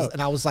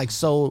 and I was like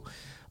so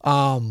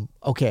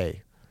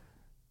okay.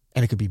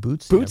 And it could be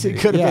Bootsy. Bootsy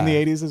could have been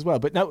the 80s as well.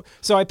 But no,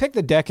 so I picked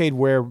the decade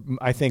where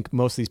I think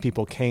most of these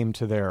people came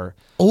to their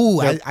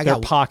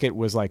pocket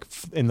was like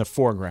in the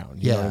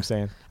foreground. You know what I'm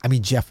saying? I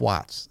mean, Jeff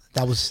Watts.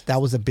 That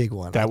was a big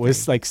one. That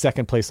was like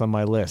second place on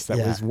my list.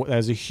 That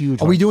was a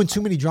huge one. Are we doing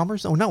too many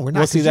drummers? Oh, no, we're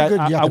not. Well, see, that,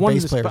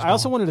 I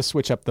also wanted to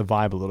switch up the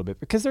vibe a little bit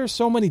because there are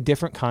so many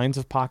different kinds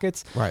of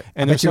pockets. Right.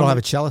 And I bet you don't have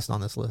a cellist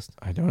on this list.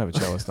 I don't have a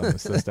cellist on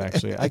this list,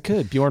 actually. I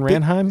could. Bjorn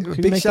Ranheim.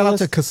 Big shout out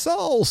to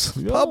Casals.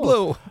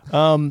 Pablo.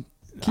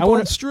 Keep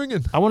on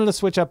stringing. I wanted to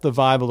switch up the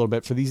vibe a little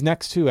bit for these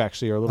next two.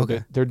 Actually, are a little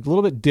bit. They're a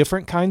little bit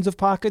different kinds of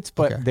pockets,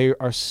 but they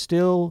are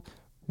still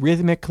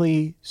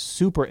rhythmically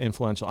super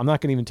influential. I'm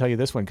not going to even tell you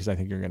this one because I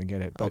think you're going to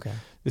get it. But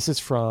this is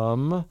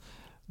from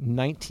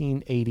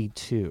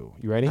 1982.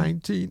 You ready?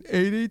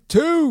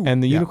 1982.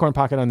 And the unicorn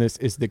pocket on this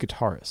is the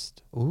guitarist.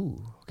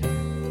 Ooh. Okay.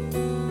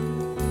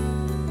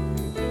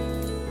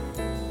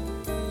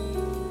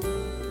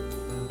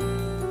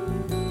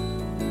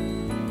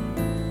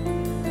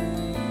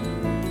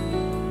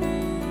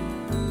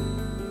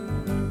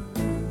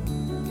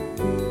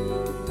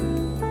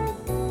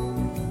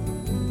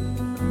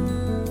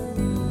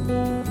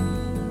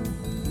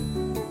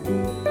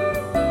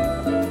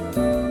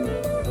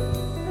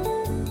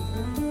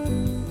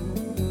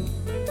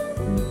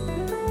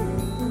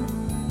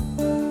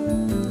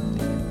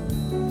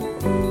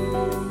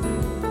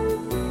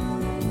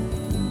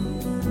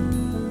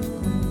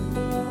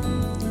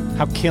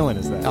 How killing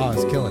is that? Oh,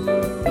 it's killing.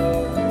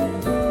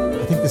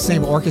 I think the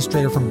same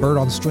orchestrator from Bird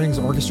on Strings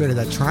orchestrated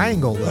that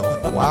triangle,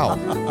 though. Wow.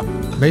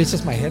 Maybe it's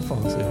just my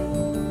headphones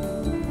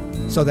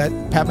here. So that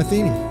Pat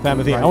Metheny. Pat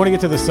Metheny. Right. I want to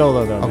get to the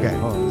solo, though. Okay.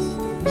 Hold on.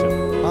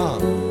 Chill. Oh,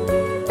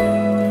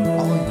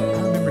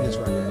 I remember this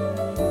record.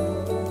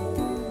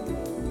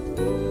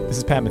 This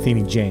is Pat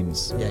Metheny,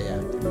 James. Yeah.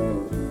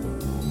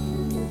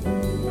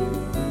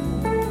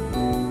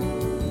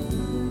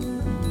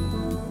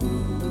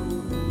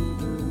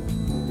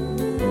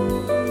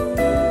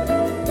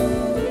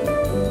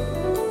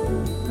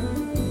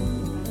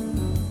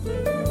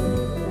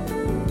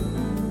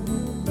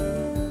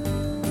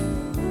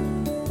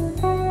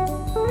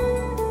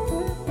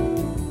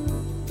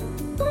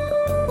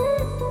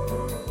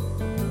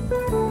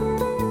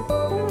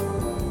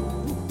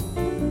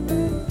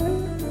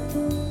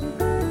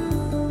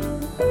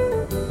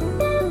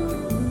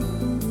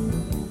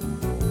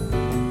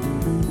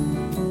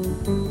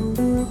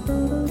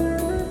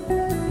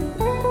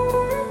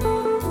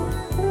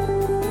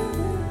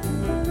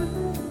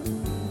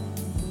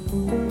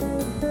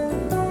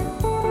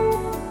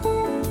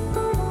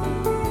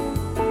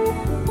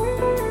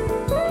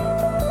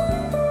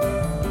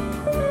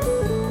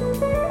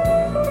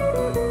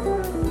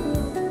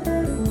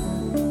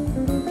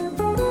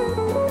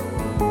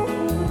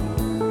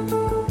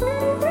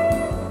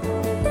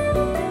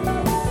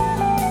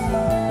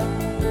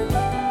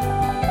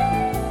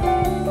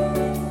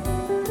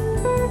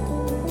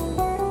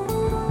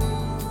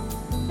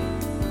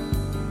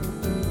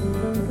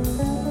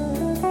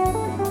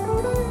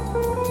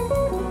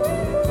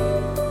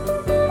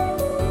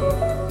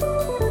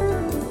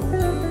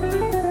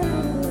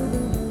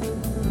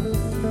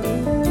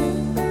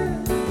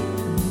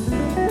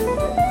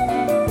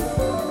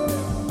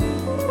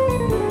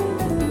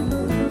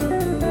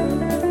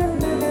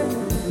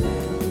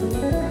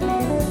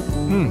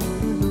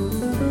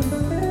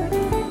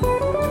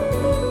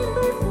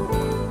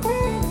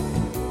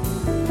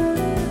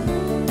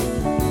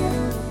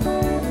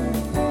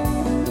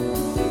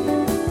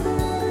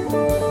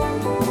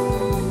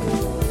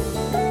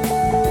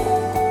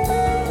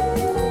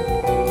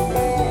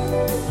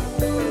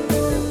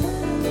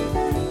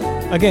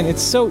 Again,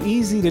 it's so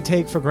easy to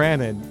take for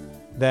granted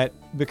that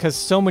because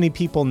so many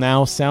people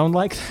now sound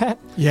like that,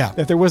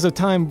 that there was a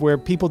time where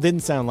people didn't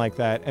sound like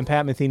that, and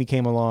Pat Metheny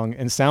came along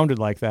and sounded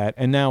like that,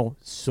 and now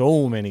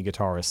so many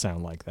guitarists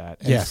sound like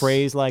that, and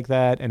phrase like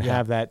that, and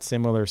have that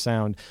similar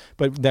sound.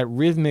 But that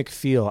rhythmic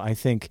feel, I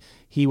think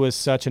he was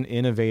such an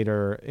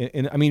innovator.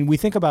 I mean, we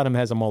think about him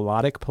as a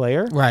melodic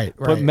player, right?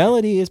 But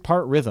melody is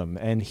part rhythm,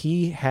 and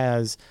he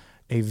has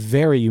a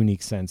very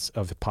unique sense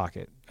of the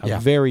pocket, a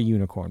very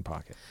unicorn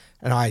pocket.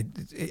 And I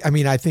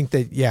mean, I think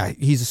that,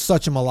 he's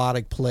such a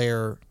melodic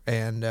player.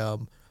 And,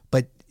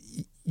 but,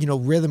 you know,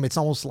 rhythm, it's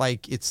almost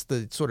like it's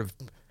the sort of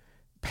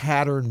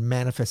pattern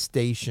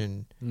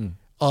manifestation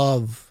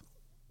of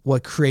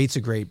what creates a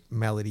great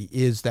melody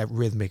is that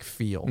rhythmic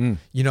feel.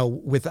 You know,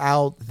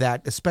 without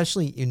that,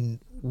 especially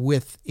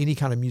with any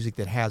kind of music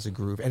that has a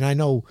groove. And I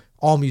know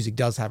all music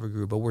does have a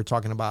groove, but we're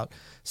talking about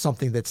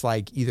something that's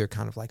like either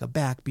kind of like a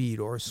backbeat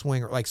or a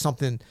swing or like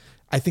something.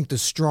 I think the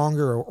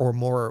stronger or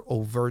more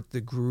overt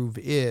the groove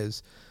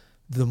is,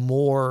 the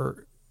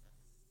more,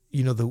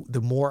 you know,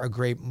 the more a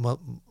great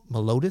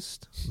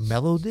melodist,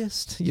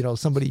 you know,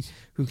 somebody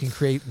who can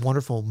create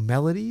wonderful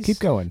melodies. Keep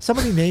going.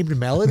 Somebody named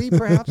Melody,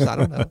 perhaps? I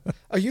don't know.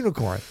 A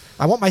unicorn.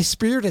 I want my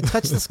spear to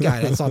touch the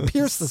sky. That's on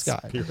pierce the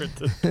sky. Spirit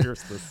to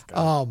pierce the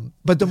sky.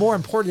 But the more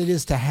important it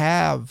is to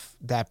have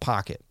that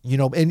pocket, you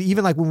know, and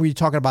even like when we were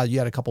talking about, you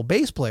had a couple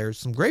bass players,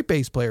 some great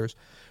bass players,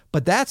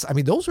 but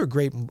those are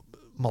great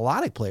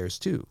melodic players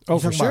too. Oh,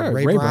 for sure.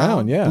 Ray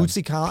Brown,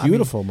 Bootsy Collins.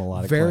 Beautiful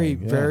melodic playing. Very,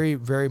 very,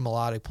 very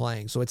melodic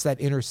playing. So it's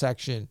that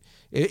intersection.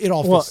 It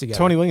all fits together.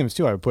 Tony Williams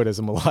too, I would put as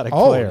a melodic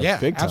player. Oh, yeah,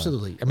 big time.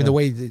 Absolutely. I mean, the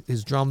way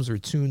his drums are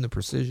tuned, the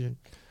precision.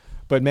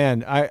 But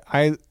man,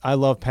 I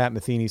love Pat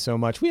Metheny so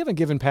much. We haven't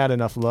given Pat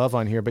enough love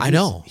on here, but I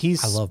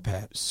love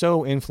Pat.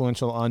 So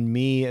influential on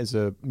me as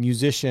a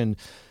musician.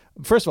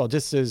 First of all,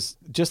 just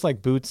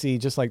like Bootsy,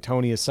 just like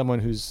Tony, is someone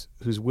who's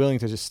willing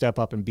to just step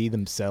up and be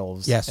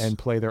themselves and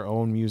play their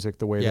own music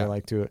the way they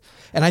like to.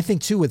 And I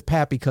think too with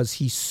Pat, because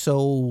he's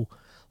so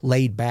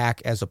laid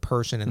back as a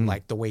person and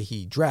like the way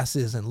he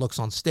dresses and looks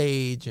on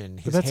stage and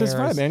his that's hair his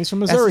vibe, man. He's from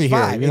Missouri here.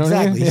 You know exactly. What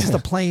I mean? He's just a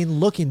plain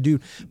looking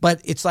dude.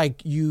 But it's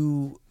like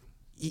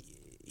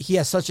he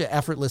has such an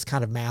effortless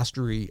kind of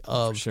mastery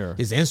of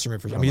his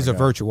instrument. I mean, he's a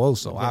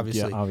virtuoso,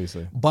 obviously. Yeah,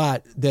 obviously.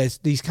 But there's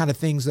these kind of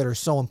things that are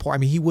so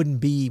important. I mean, we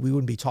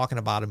wouldn't be talking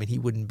about him, and he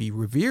wouldn't be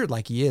revered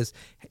like he is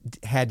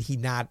had he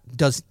not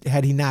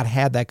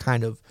had that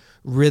kind of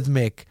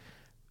rhythmic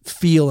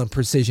feel and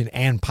precision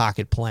and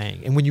pocket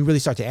playing. And when you really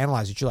start to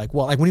analyze it, you're like,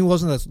 well, like when he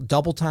wasn't a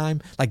double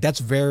time, like that's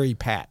very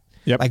Pat.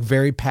 Yep. Like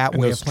very Pat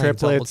and way those of playing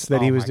triplets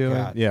that he was doing.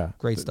 God. Yeah.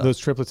 Great stuff. Those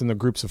triplets in the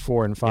groups of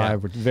 4 and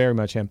 5 were very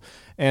much him.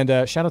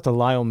 And shout out to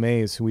Lyle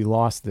Mays, who we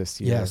lost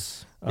this year.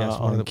 Yes.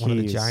 One of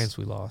the giants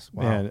we lost.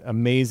 Wow. Man,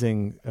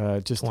 amazing,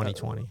 just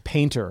 2020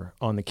 painter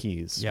on the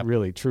keys.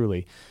 Really,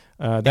 truly.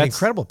 That's an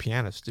incredible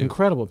pianist, dude.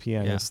 Incredible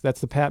pianist. Yeah.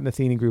 That's the Pat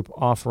Metheny Group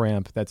Off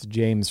Ramp. That's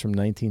James from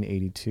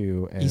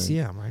 1982. And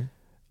ECM, right?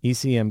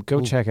 ECM.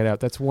 Go check it out.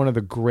 That's one of the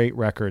great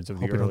records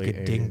of the early 80s. We don't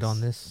get dinged on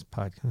this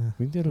podcast.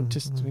 We did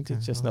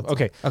just enough.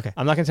 Okay.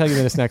 I'm not going to tell you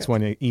this next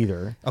one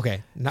either.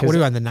 Okay. What are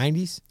we on, the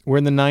 90s? We're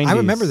in the 90s. I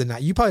remember the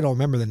 90s. You probably don't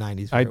remember the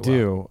 90s. I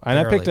do. And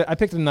I picked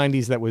the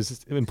 90s that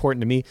was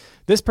important to me.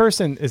 This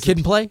person is Kid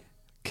and Play?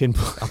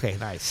 Okay,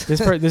 nice. This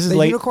is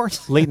late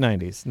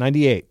 90s,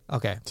 98.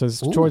 Okay. So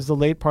it's towards the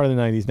late part of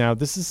the 90s. Now,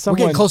 this is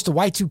someone... We're getting close to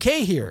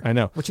Y2K here. I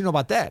know. What you know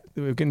about that?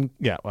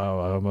 I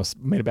almost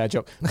made a bad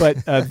joke.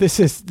 But this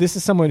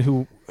is someone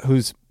who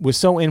was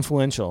so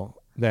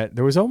influential that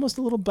there was almost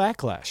a little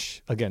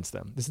backlash against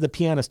them. This is the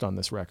pianist on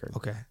this record.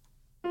 Okay.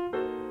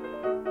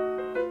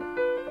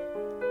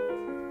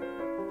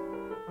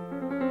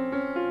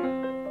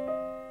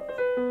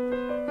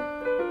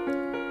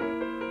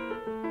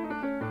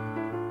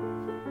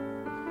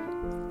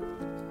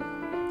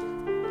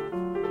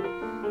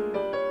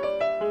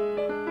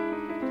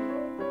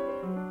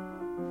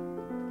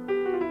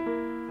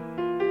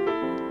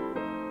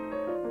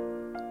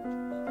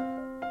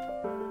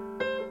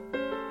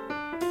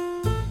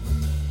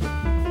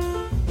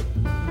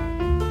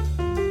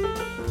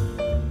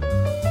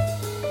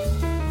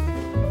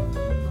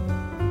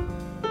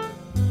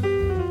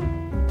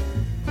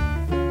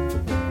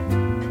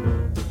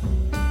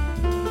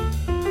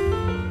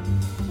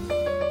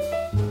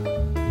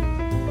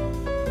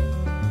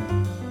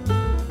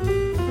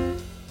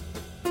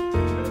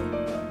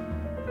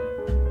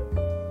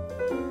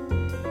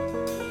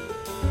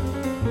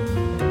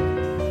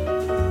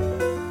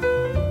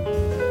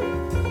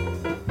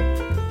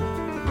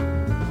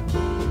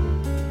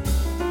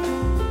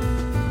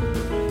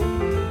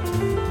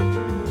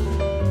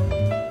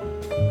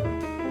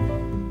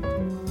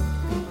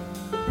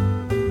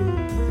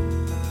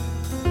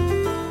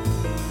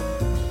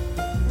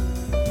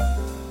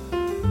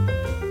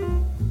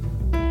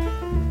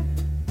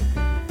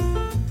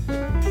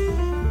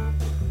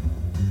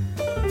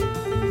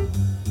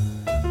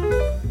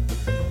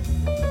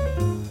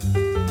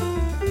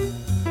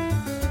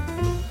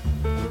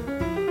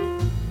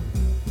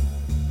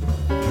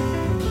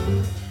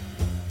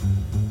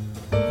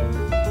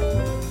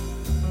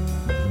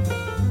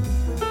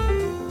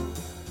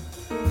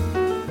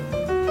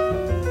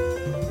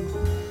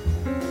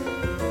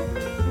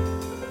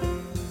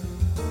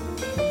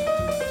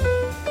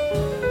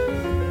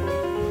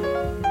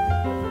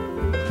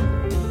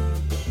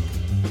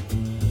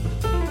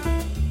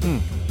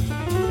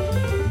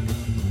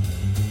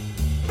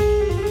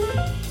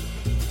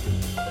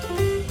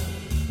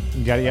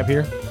 Got it up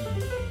here?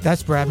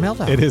 That's Brad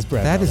Mehldau. It is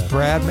Brad. That Mehldau. is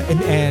Brad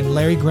and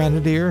Larry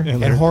Grenadier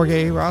and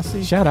Jorge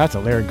Rossi. Shout out to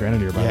Larry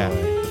Grenadier, by the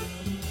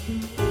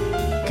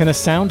way. Can a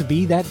sound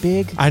be that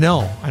big? I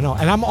know. And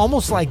I'm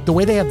almost like, the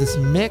way they have this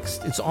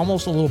mixed, it's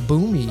almost a little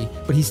boomy,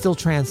 but he still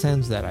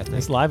transcends that, I think.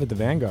 It's live at the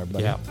Vanguard,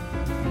 buddy. Yeah.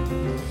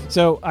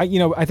 So,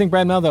 I think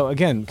Brad Mehldau,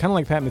 again, kind of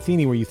like Pat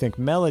Metheny, where you think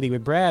melody.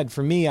 With Brad,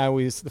 for me,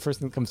 the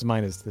first thing that comes to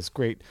mind is this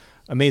great,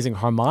 amazing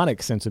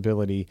harmonic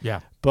sensibility.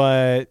 Yeah.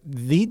 But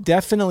he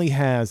definitely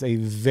has a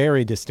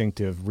very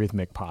distinctive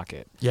rhythmic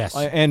pocket. Yes.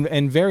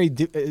 And very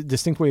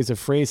distinct ways of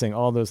phrasing,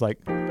 all those like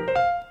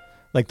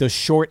those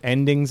short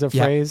endings of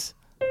phrase.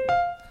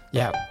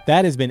 Yeah.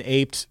 That has been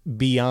aped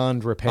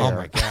beyond repair. Oh,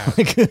 my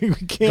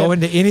God. Go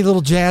into any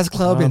little jazz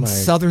club in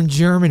southern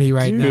Germany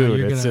right now.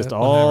 Dude, it's just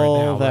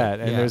all that.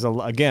 And there's, a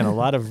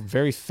lot of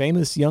very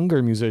famous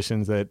younger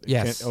musicians that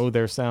can owe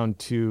their sound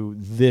to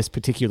this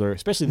particular,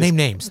 especially this.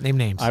 Name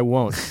names. I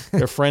won't.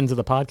 They're friends of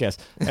the podcast.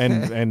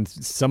 And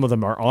some of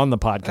them are on the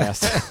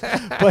podcast.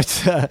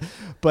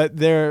 but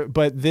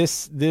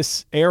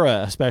this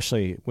era,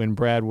 especially when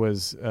Brad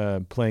was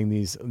playing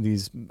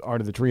these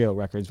Art of the Trio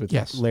records with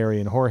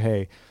Larry and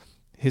Jorge,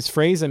 his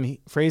phrasing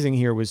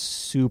here was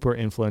super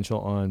influential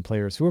on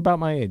players who were about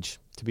my age,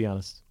 to be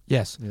honest.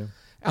 Yes. Yeah.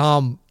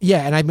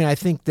 And I mean, I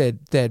think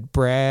that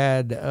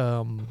Brad,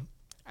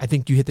 I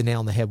think you hit the nail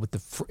on the head with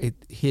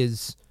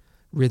his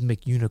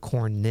rhythmic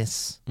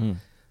unicornness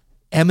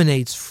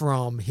emanates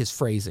from his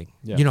phrasing.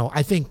 Yeah.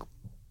 I think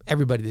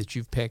everybody that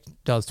you've picked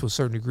does to a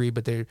certain degree,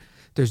 but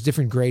there's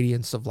different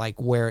gradients of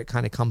like where it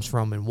kind of comes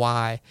from and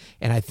why.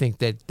 And I think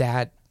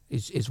that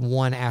is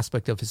one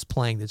aspect of his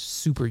playing that's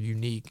super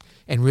unique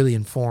and really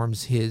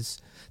informs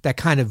that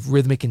kind of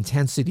rhythmic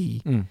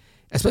intensity,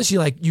 especially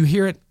like you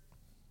hear it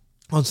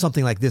on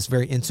something like this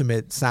very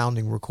intimate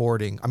sounding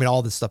recording. I mean,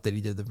 all this stuff that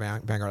he did at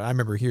the Vanguard. I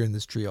remember hearing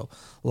this trio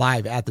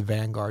live at the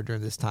Vanguard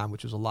during this time,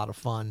 which was a lot of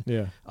fun.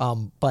 Yeah.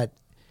 But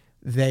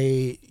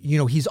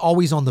he's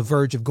always on the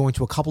verge of going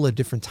to a couple of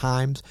different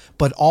times,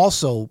 but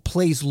also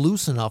plays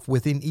loose enough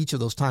within each of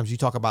those times. You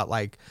talk about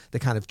like the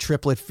kind of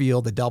triplet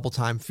feel, the double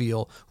time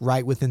feel,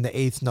 right within the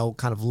eighth note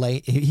kind of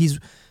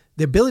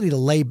the ability to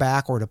lay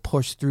back or to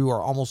push through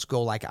or almost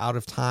go like out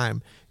of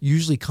time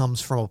usually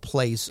comes from a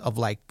place of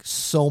like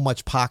so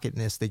much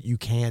pocketness that you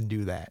can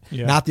do that,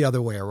 not the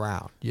other way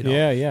around,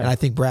 Yeah. And I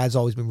think Brad's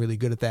always been really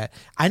good at that.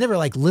 I never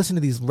like listened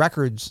to these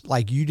records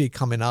like you did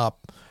coming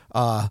up.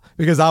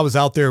 because I was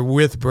out there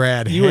with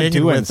Brad. You were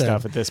doing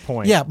stuff at this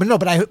point. Yeah,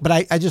 but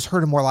I just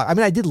heard him more live. I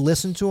mean, I did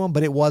listen to him,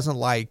 but it wasn't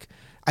like.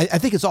 I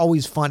think it's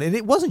always fun, and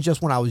it wasn't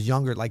just when I was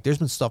younger. Like, there's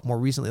been stuff more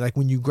recently. Like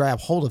when you grab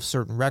hold of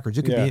certain records,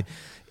 it could be.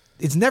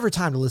 It's never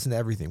time to listen to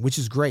everything, which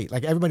is great.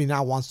 Like, everybody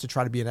now wants to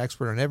try to be an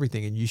expert on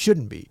everything, and you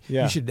shouldn't be.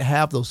 Yeah. You should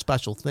have those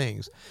special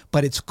things.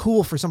 But it's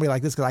cool for somebody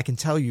like this because I can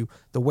tell you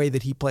the way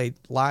that he played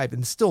live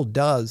and still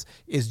does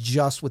is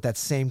just with that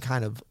same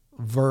kind of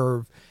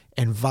verve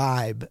and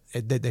vibe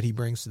that he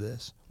brings to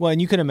this. Well, and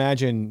you can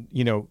imagine,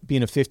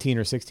 being a 15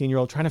 or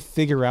 16-year-old trying to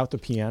figure out the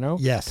piano.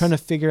 Yes. Trying to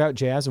figure out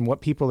jazz and what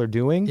people are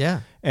doing.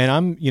 Yeah. And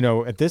I'm,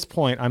 at this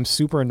point, I'm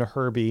super into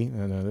Herbie.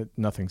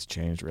 Nothing's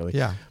changed, really.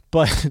 Yeah.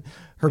 But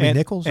Herbie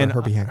Nichols or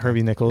Herbie Hancock?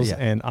 Herbie Nichols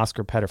and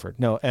Oscar Pettiford.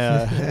 No.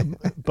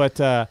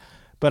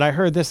 But I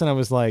heard this and I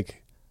was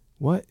like,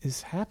 what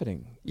is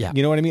happening? Yeah.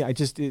 You know what I mean? I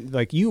just,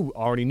 you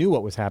already knew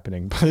what was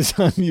happening by the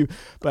time you,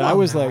 but I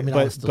was like,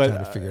 I was still trying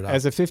to figure it out.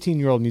 As a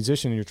 15-year-old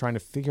musician, you're trying to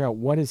figure out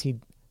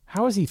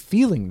how is he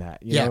feeling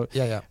that? You know?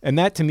 Yeah. And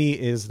that to me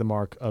is the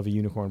mark of a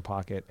unicorn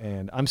pocket.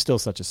 And I'm still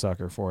such a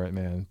sucker for it,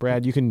 man.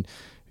 Brad, you can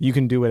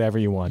do whatever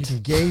you want. You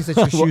can gaze at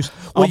your shoes.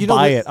 I'll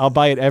buy it. I'll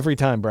buy it every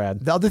time,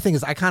 Brad. The other thing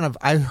is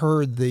I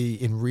heard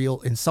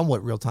in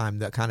somewhat real time,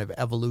 that kind of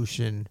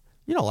evolution,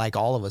 like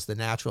all of us, the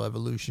natural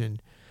evolution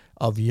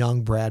of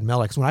young Brad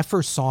Melick. 'Cause when I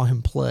first saw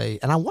him play,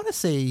 and I want to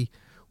say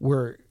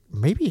we're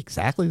maybe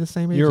exactly the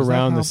same age. You're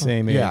around the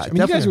same age. Yeah, I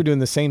mean, you guys were doing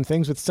the same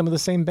things with some of the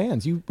same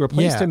bands. You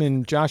replaced him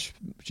in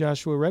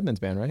Joshua Redman's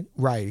band, right?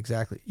 Right,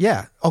 exactly.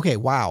 Yeah. Okay,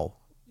 wow.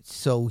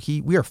 So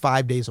we are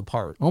 5 days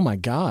apart. Oh my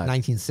God.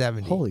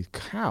 1970. Holy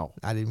cow.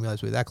 I didn't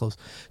realize we were that close.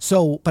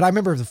 So, but I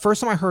remember the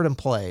first time I heard him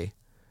play,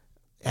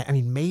 I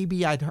mean,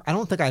 maybe I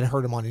don't think I'd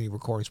heard him on any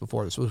recordings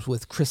before. This was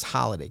with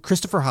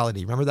Christopher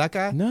Holiday. Remember that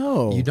guy?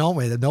 No. You don't?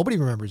 Nobody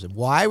remembers him.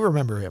 Well, I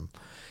remember him.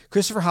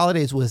 Christopher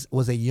Holiday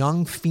was a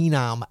young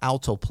phenom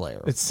alto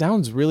player. It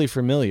sounds really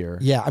familiar.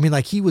 Yeah, I mean,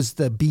 like, he was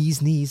the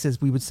bee's knees, as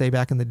we would say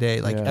back in the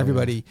day. Like,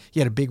 everybody, he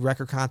had a big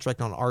record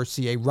contract on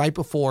RCA right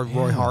before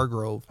Roy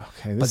Hargrove.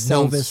 Okay, this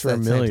sounds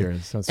familiar.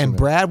 And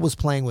Brad was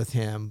playing with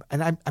him.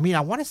 And I mean,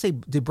 I want to say,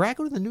 did Brad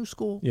go to the New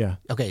School? Yeah.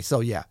 Okay, so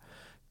yeah.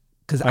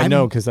 I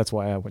know, because that's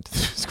why I went to the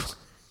school.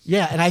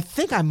 Yeah, and I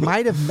think I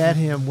might have met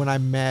him when I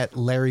met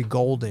Larry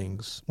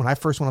Goldings when I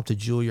first went up to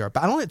Juilliard,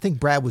 but I don't think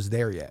Brad was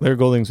there yet. Larry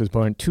Goldings was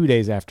born 2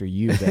 days after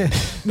you. Then.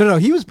 No,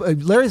 he was.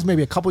 Larry's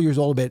maybe a couple years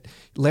old, but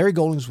Larry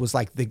Goldings was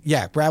like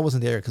Brad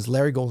wasn't there because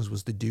Larry Goldings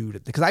was the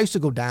dude. Because I used to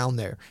go down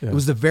there. Yeah. It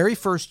was the very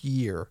first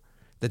year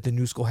that the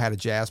New School had a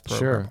jazz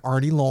program. Sure.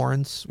 Arnie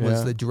Lawrence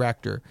was the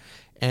director.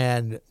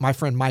 And my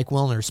friend Spike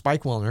Wilner,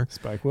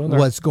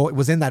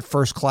 was in that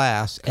first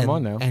class. Come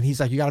on now. And he's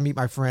like, you got to meet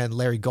my friend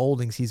Larry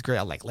Goldings. He's great.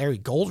 I'm like, Larry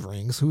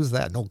Goldrings? Who's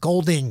that? No,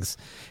 Goldings.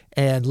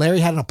 And Larry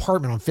had an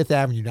apartment on Fifth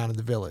Avenue down in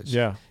the Village.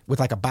 Yeah. With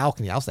like a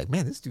balcony. I was like,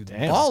 man, this dude's a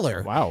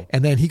baller. Wow.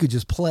 And then he could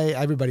just play.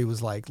 Everybody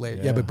was like,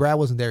 Larry. Yeah, but Brad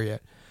wasn't there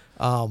yet.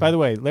 By the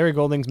way, Larry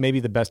Goldings may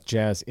be the best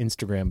jazz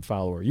Instagram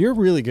follower. You're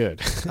really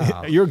good.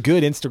 You're a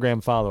good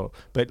Instagram follower.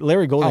 But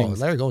Larry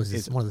Goldings,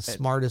 is one of the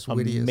smartest,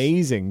 wittiest.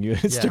 Amazing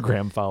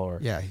Instagram follower.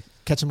 Yeah.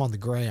 Catch him on the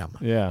gram.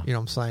 Yeah. You know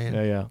what I'm saying?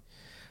 Yeah.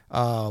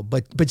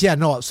 But yeah,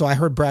 no. So I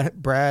heard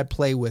Brad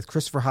play with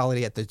Christopher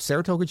Holiday at the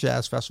Saratoga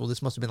Jazz Festival.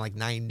 This must have been like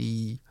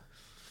 92,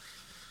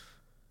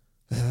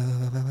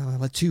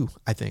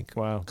 I think.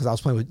 Wow. Because I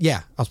was playing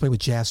with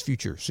Jazz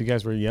Futures. So you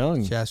guys were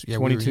young.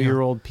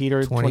 22-year-old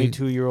Peter,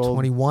 22-year-old.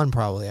 21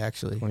 probably,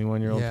 actually.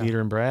 21-year-old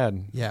Peter and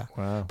Brad. Yeah.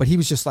 Wow. But he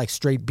was just like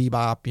straight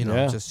bebop,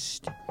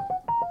 just.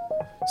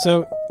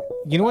 So,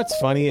 you know what's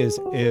funny is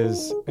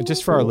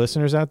just for our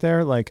listeners out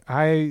there, like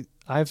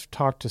I've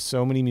talked to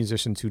so many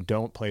musicians who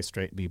don't play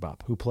straight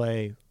bebop, who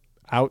play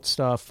out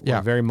stuff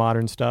or very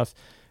modern stuff.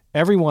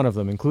 Every one of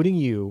them, including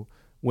you,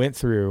 went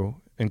through,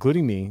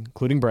 including me,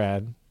 including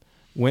Brad,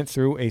 went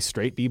through a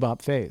straight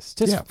bebop phase.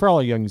 Just for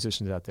all young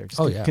musicians out there.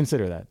 Just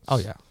consider that. Oh,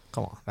 yeah.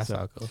 Come on. That's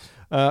how it goes.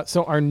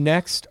 So our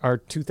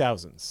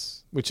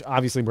 2000s, which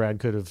obviously Brad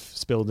could have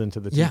spilled into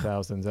the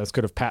 2000s. As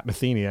could have Pat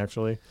Metheny,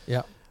 actually.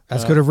 Yeah.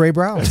 As could have Ray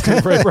Brown. As could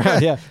have Ray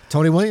Brown, yeah.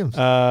 Tony Williams.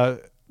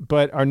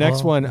 But our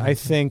next one, I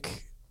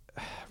think,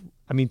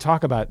 I mean,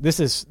 talk about, this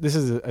is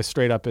a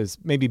straight up as,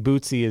 maybe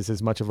Bootsy is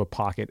as much of a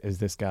pocket as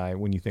this guy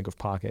when you think of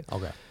pocket.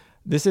 Okay.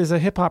 This is a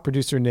hip hop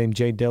producer named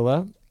Jay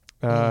Dilla,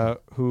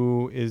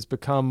 who has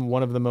become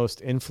one of the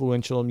most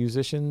influential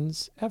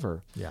musicians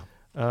ever. Yeah.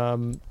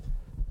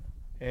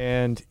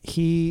 And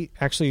he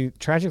actually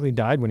tragically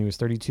died when he was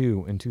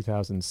 32 in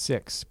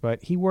 2006.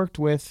 But he worked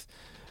with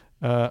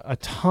a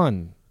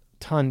ton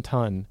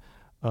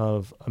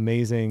of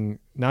amazing,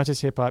 not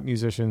just hip hop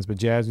musicians, but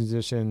jazz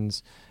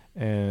musicians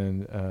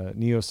and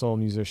neo soul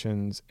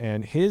musicians.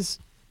 And his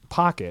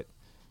pocket,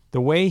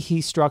 the way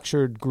he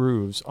structured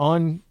grooves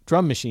on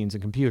drum machines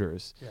and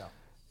computers,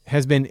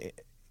 has been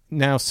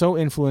now so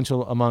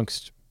influential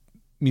amongst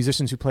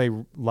musicians who play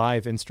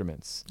live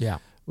instruments. Yeah.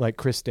 Like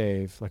Chris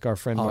Dave, like our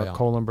friend Mark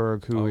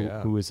Kohlenberg,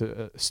 who is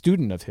a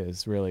student of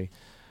his, really.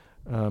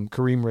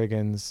 Kareem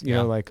Riggins, you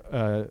know, like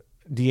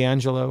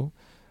D'Angelo.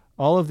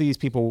 all of these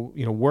people,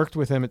 worked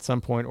with him at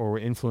some point or were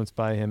influenced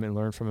by him and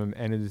learned from him.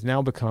 And it has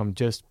now become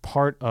just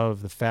part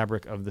of the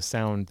fabric of the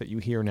sound that you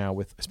hear now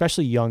with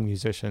especially young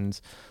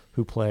musicians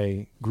who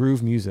play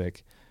groove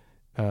music.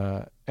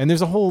 And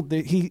there's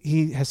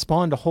he has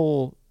spawned a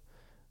whole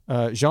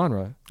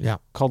genre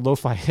called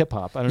lo-fi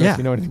hip-hop. I don't know if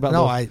you know anything about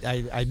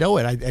I know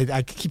it.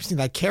 I keep seeing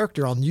that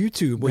character on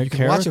YouTube where you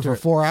can watch it for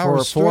 4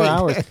 hours straight. 4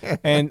 hours.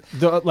 And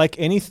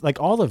like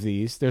all of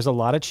these, there's a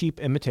lot of cheap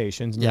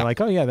imitations. And you're like,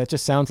 oh yeah, that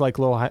just sounds like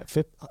lo-fi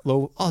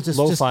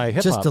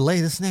hip-hop. Just delay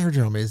the snare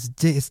drum. It's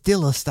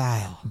Dilla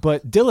style.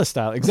 But Dilla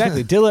style,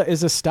 exactly. Dilla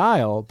is a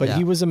style, but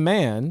he was a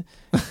man,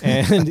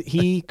 and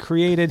he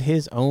created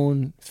his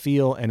own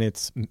feel, and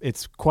it's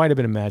quite a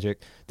bit of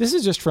magic. This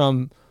is just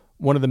from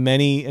one of the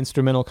many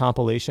instrumental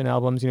compilation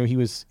albums.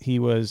 He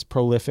was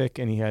prolific,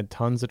 and he had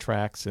tons of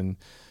tracks, and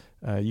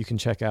you can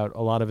check out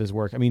a lot of his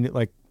work. I mean,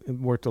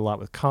 worked a lot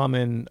with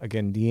Common,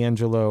 again,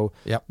 D'Angelo,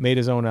 made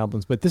his own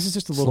albums, but this is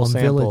just a little Slum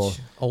sample. Village,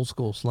 old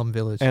school Slum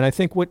Village. And I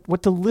think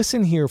what to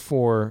listen here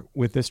for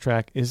with this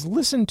track is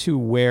listen to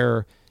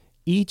where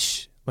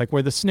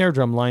where the snare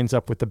drum lines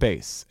up with the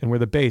bass, and where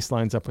the bass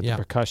lines up with the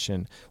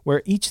percussion,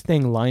 where each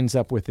thing lines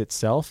up with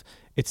itself.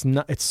 It's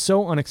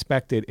so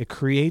unexpected. It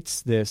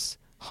creates this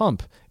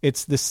hump.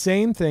 It's the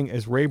same thing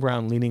as Ray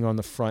Brown leaning on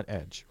the front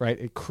edge, right?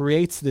 It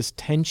creates this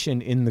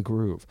tension in the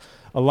groove.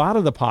 A lot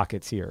of the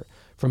pockets here,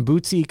 from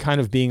Bootsy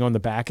kind of being on the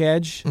back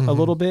edge a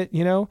little bit,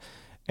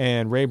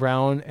 and Ray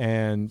Brown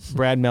and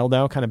Brad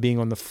Mehldau kind of being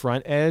on the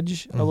front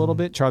edge a little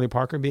bit, Charlie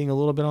Parker being a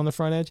little bit on the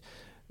front edge.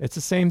 It's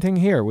the same thing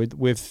here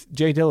with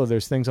Jay Dilla.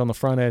 There's things on the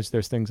front edge,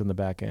 there's things on the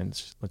back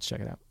end. Let's check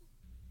it out.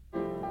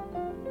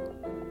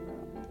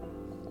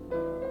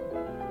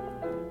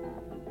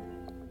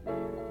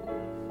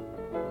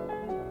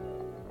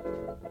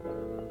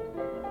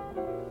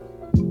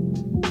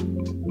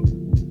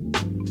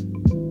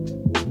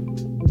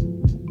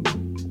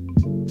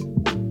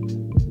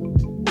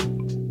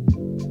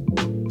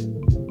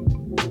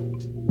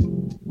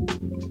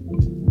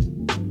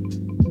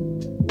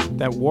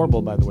 That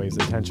warble, by the way, is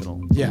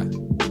intentional. Yeah.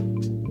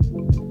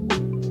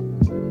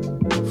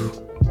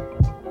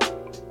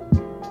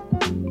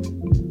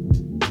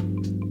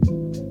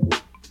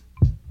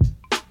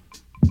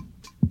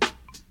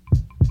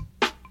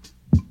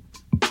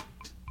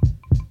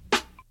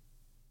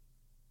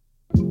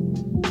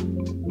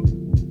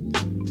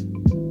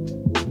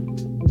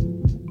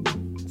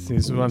 See,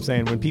 this is what I'm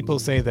saying. When people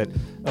say that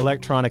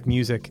electronic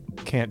music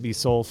can't be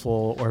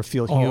soulful or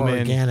feel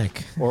human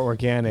or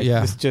organic,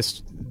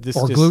 this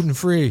or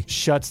gluten-free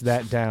shuts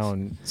that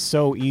down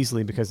so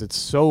easily because it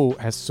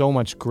has so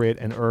much grit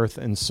and earth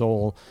and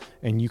soul,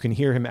 and you can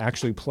hear him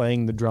actually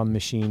playing the drum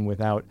machine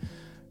without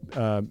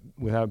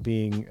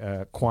being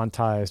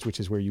quantized,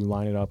 which is where you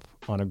line it up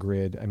on a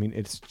grid. I mean,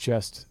 it's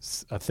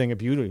just a thing of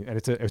beauty, and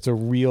it's a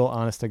real,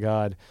 honest to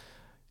God,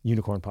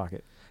 unicorn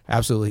pocket.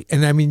 Absolutely.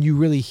 And I mean, you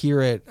really hear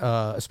it,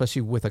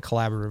 especially with a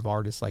collaborative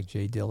artist like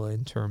Jay Dilla,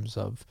 in terms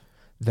of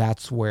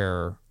that's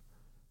where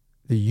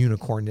the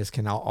unicornness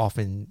can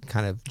often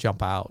kind of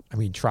jump out. I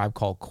mean, Tribe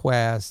Called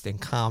Quest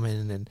and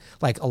Common, and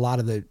like a lot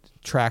of the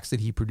tracks that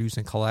he produced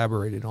and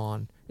collaborated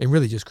on and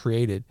really just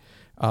created,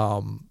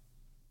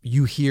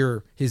 you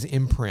hear his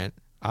imprint,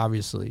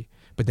 obviously,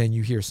 but then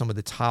you hear some of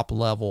the top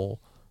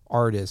level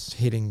artists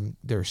hitting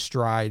their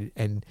stride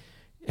and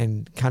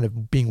kind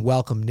of being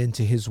welcomed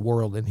into his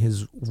world and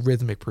his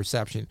rhythmic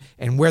perception,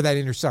 and where that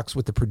intersects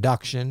with the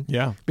production.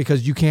 Yeah.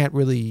 Because you can't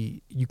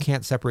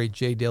separate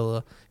Jay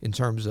Dilla in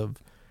terms of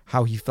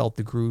how he felt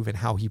the groove and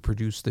how he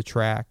produced the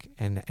track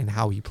and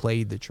how he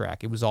played the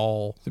track. It was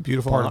all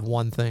part of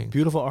one thing.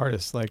 Beautiful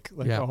artists like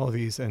all of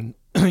these. And,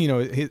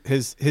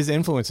 his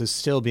influence is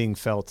still being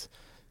felt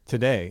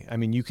today. I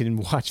mean, you can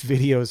watch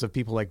videos of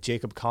people like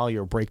Jacob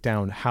Collier break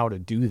down how to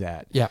do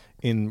that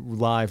in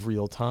live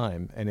real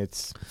time, and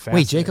it's fascinating.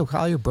 Wait, Jacob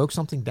Collier broke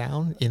something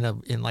down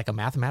in like a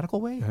mathematical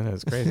way?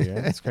 That's crazy.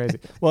 Right? It's crazy.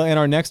 Well, and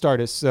our next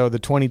artist, so the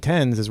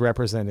 2010s, is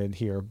represented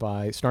here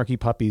by Snarky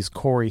Puppy's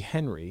Corey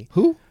Henry.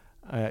 Who?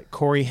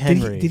 Corey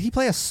Henry. Did he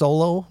play a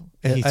solo?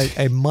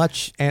 A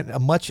much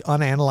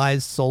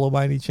unanalyzed solo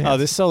by any chance? Oh,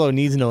 this solo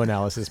needs no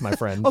analysis, my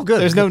friend. Oh,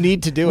 good. There's no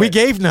need to do it. We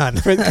gave none.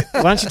 Why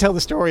don't you tell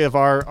the story of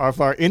our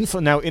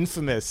now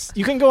infamous?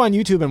 You can go on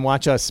YouTube and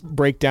watch us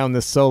break down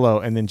this solo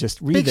and then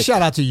just read it. Big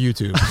shout out to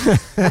YouTube.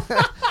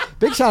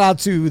 Big shout out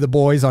to the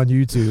boys on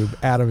YouTube,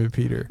 Adam and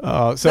Peter.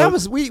 So that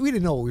was we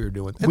didn't know what we were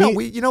doing.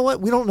 You know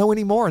what? We don't know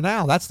anymore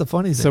now. That's the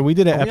funny thing. So we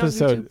did an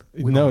episode.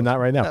 No, not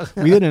right now.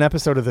 We did an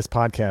episode of this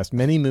podcast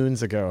many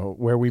moons ago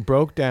where we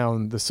broke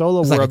down the solo.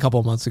 It was like a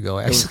couple months ago.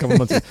 Actually, it was a couple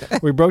months ago.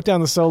 We broke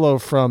down the solo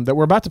that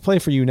we're about to play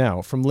for you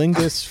now from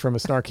Lingus, from a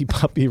Snarky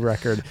Puppy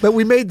record. But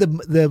we made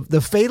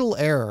the fatal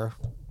error.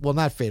 Well,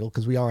 not fatal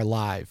because we are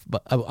alive,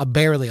 but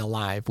barely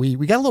alive. We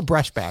got a little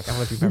brushback. I don't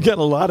know if you remember. We got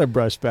a lot of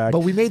brushback. But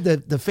we made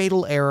the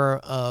fatal error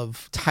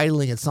of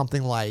titling it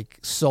something like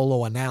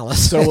Solo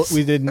Analysis. So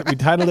we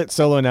titled it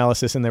Solo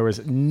Analysis, and there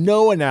was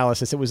no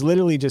analysis. It was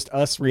literally just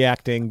us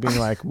reacting, being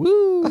like,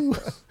 woo.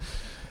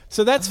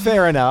 So that's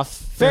fair enough.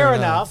 Fair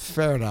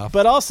enough.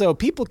 But also,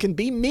 people can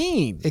be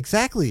mean.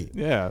 Exactly.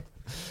 Yeah.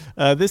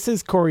 This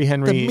is Corey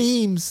Henry. The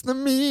memes.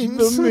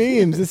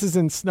 This is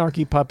in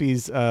Snarky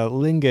Puppy's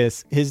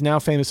Lingus, his now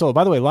famous solo.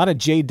 By the way, a lot of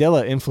Jay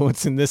Dilla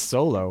influence in this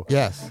solo.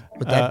 Yes,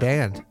 with that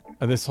band.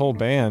 This whole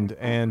band.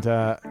 And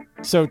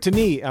so to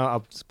me,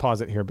 I'll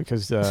pause it here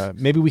because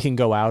maybe we can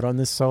go out on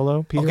this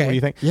solo, Peter. Okay. What do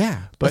you think?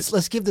 Yeah. But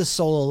let's give this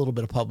solo a little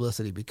bit of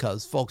publicity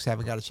because folks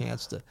haven't got a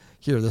chance to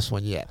hear this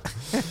one yet.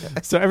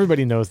 So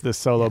everybody knows this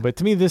solo, but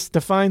to me, this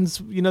defines,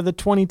 the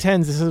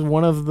 2010s. This is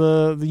one of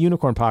the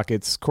unicorn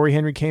pockets. Corey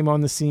Henry came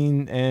on the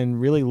scene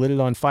and really lit it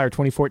on fire.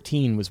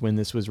 2014 was when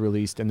this was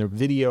released, and the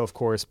video, of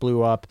course,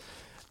 blew up.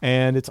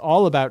 And it's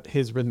all about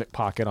his rhythmic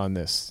pocket on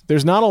this.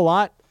 There's not a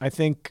lot, I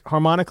think,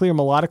 harmonically or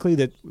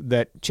melodically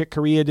that Chick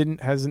Corea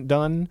hasn't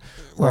done,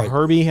 or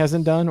Herbie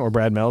hasn't done, or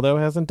Brad Meldo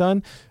hasn't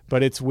done.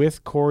 But it's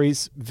with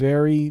Corey's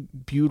very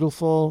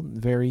beautiful,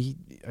 very,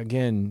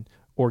 again,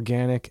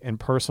 organic and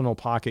personal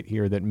pocket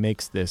here that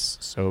makes this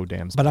so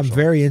damn special. But I'm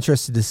very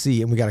interested to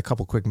see, and we got a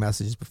couple quick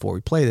messages before we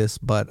play this,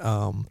 but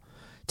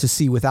to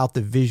see without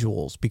the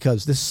visuals,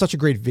 because this is such a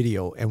great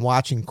video, and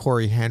watching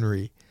Corey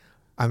Henry,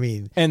 I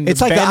mean, and it's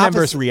the like band the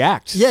members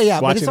react.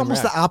 Yeah, but it's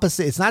almost the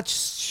opposite. It's not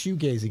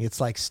shoegazing;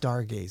 it's like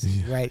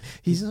stargazing, right?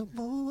 He's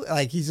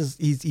like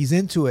he's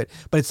into it,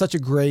 but it's such a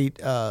great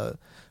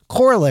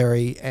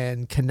corollary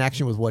and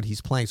connection with what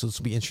he's playing. So this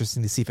will be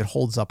interesting to see if it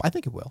holds up. I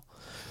think it will.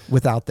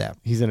 Without that,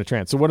 he's in a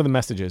trance. So, what are the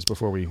messages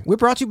before We're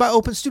brought to you by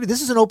Open Studio.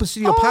 This is an Open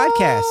Studio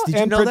podcast. Did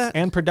you know that?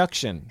 And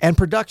production.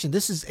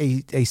 This is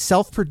a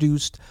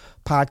self-produced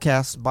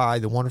podcast by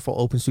the wonderful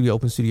Open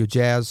Studio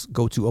Jazz.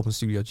 Go to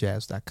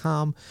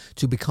openstudiojazz.com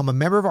to become a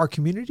member of our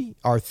community,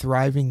 our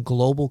thriving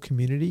global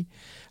community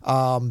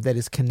that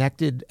is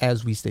connected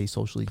as we stay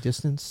socially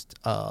distanced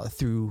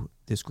through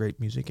this great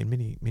music and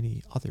many,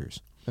 many others.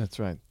 That's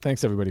right.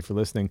 Thanks, everybody, for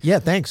listening. Yeah,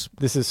 thanks.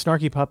 This is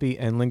Snarky Puppy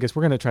and Lingus.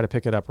 We're going to try to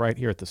pick it up right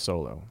here at the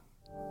solo.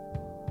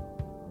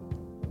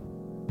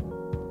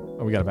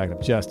 Oh, we got to back it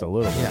up just a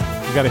little bit.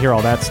 Yeah. We got to hear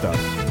all that stuff.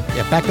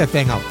 Yeah, back that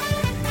thing up.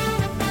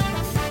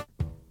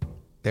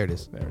 There it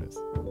is. There it is.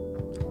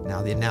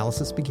 Now the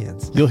analysis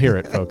begins. You'll hear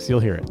it, folks. You'll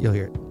hear it. You'll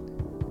hear it.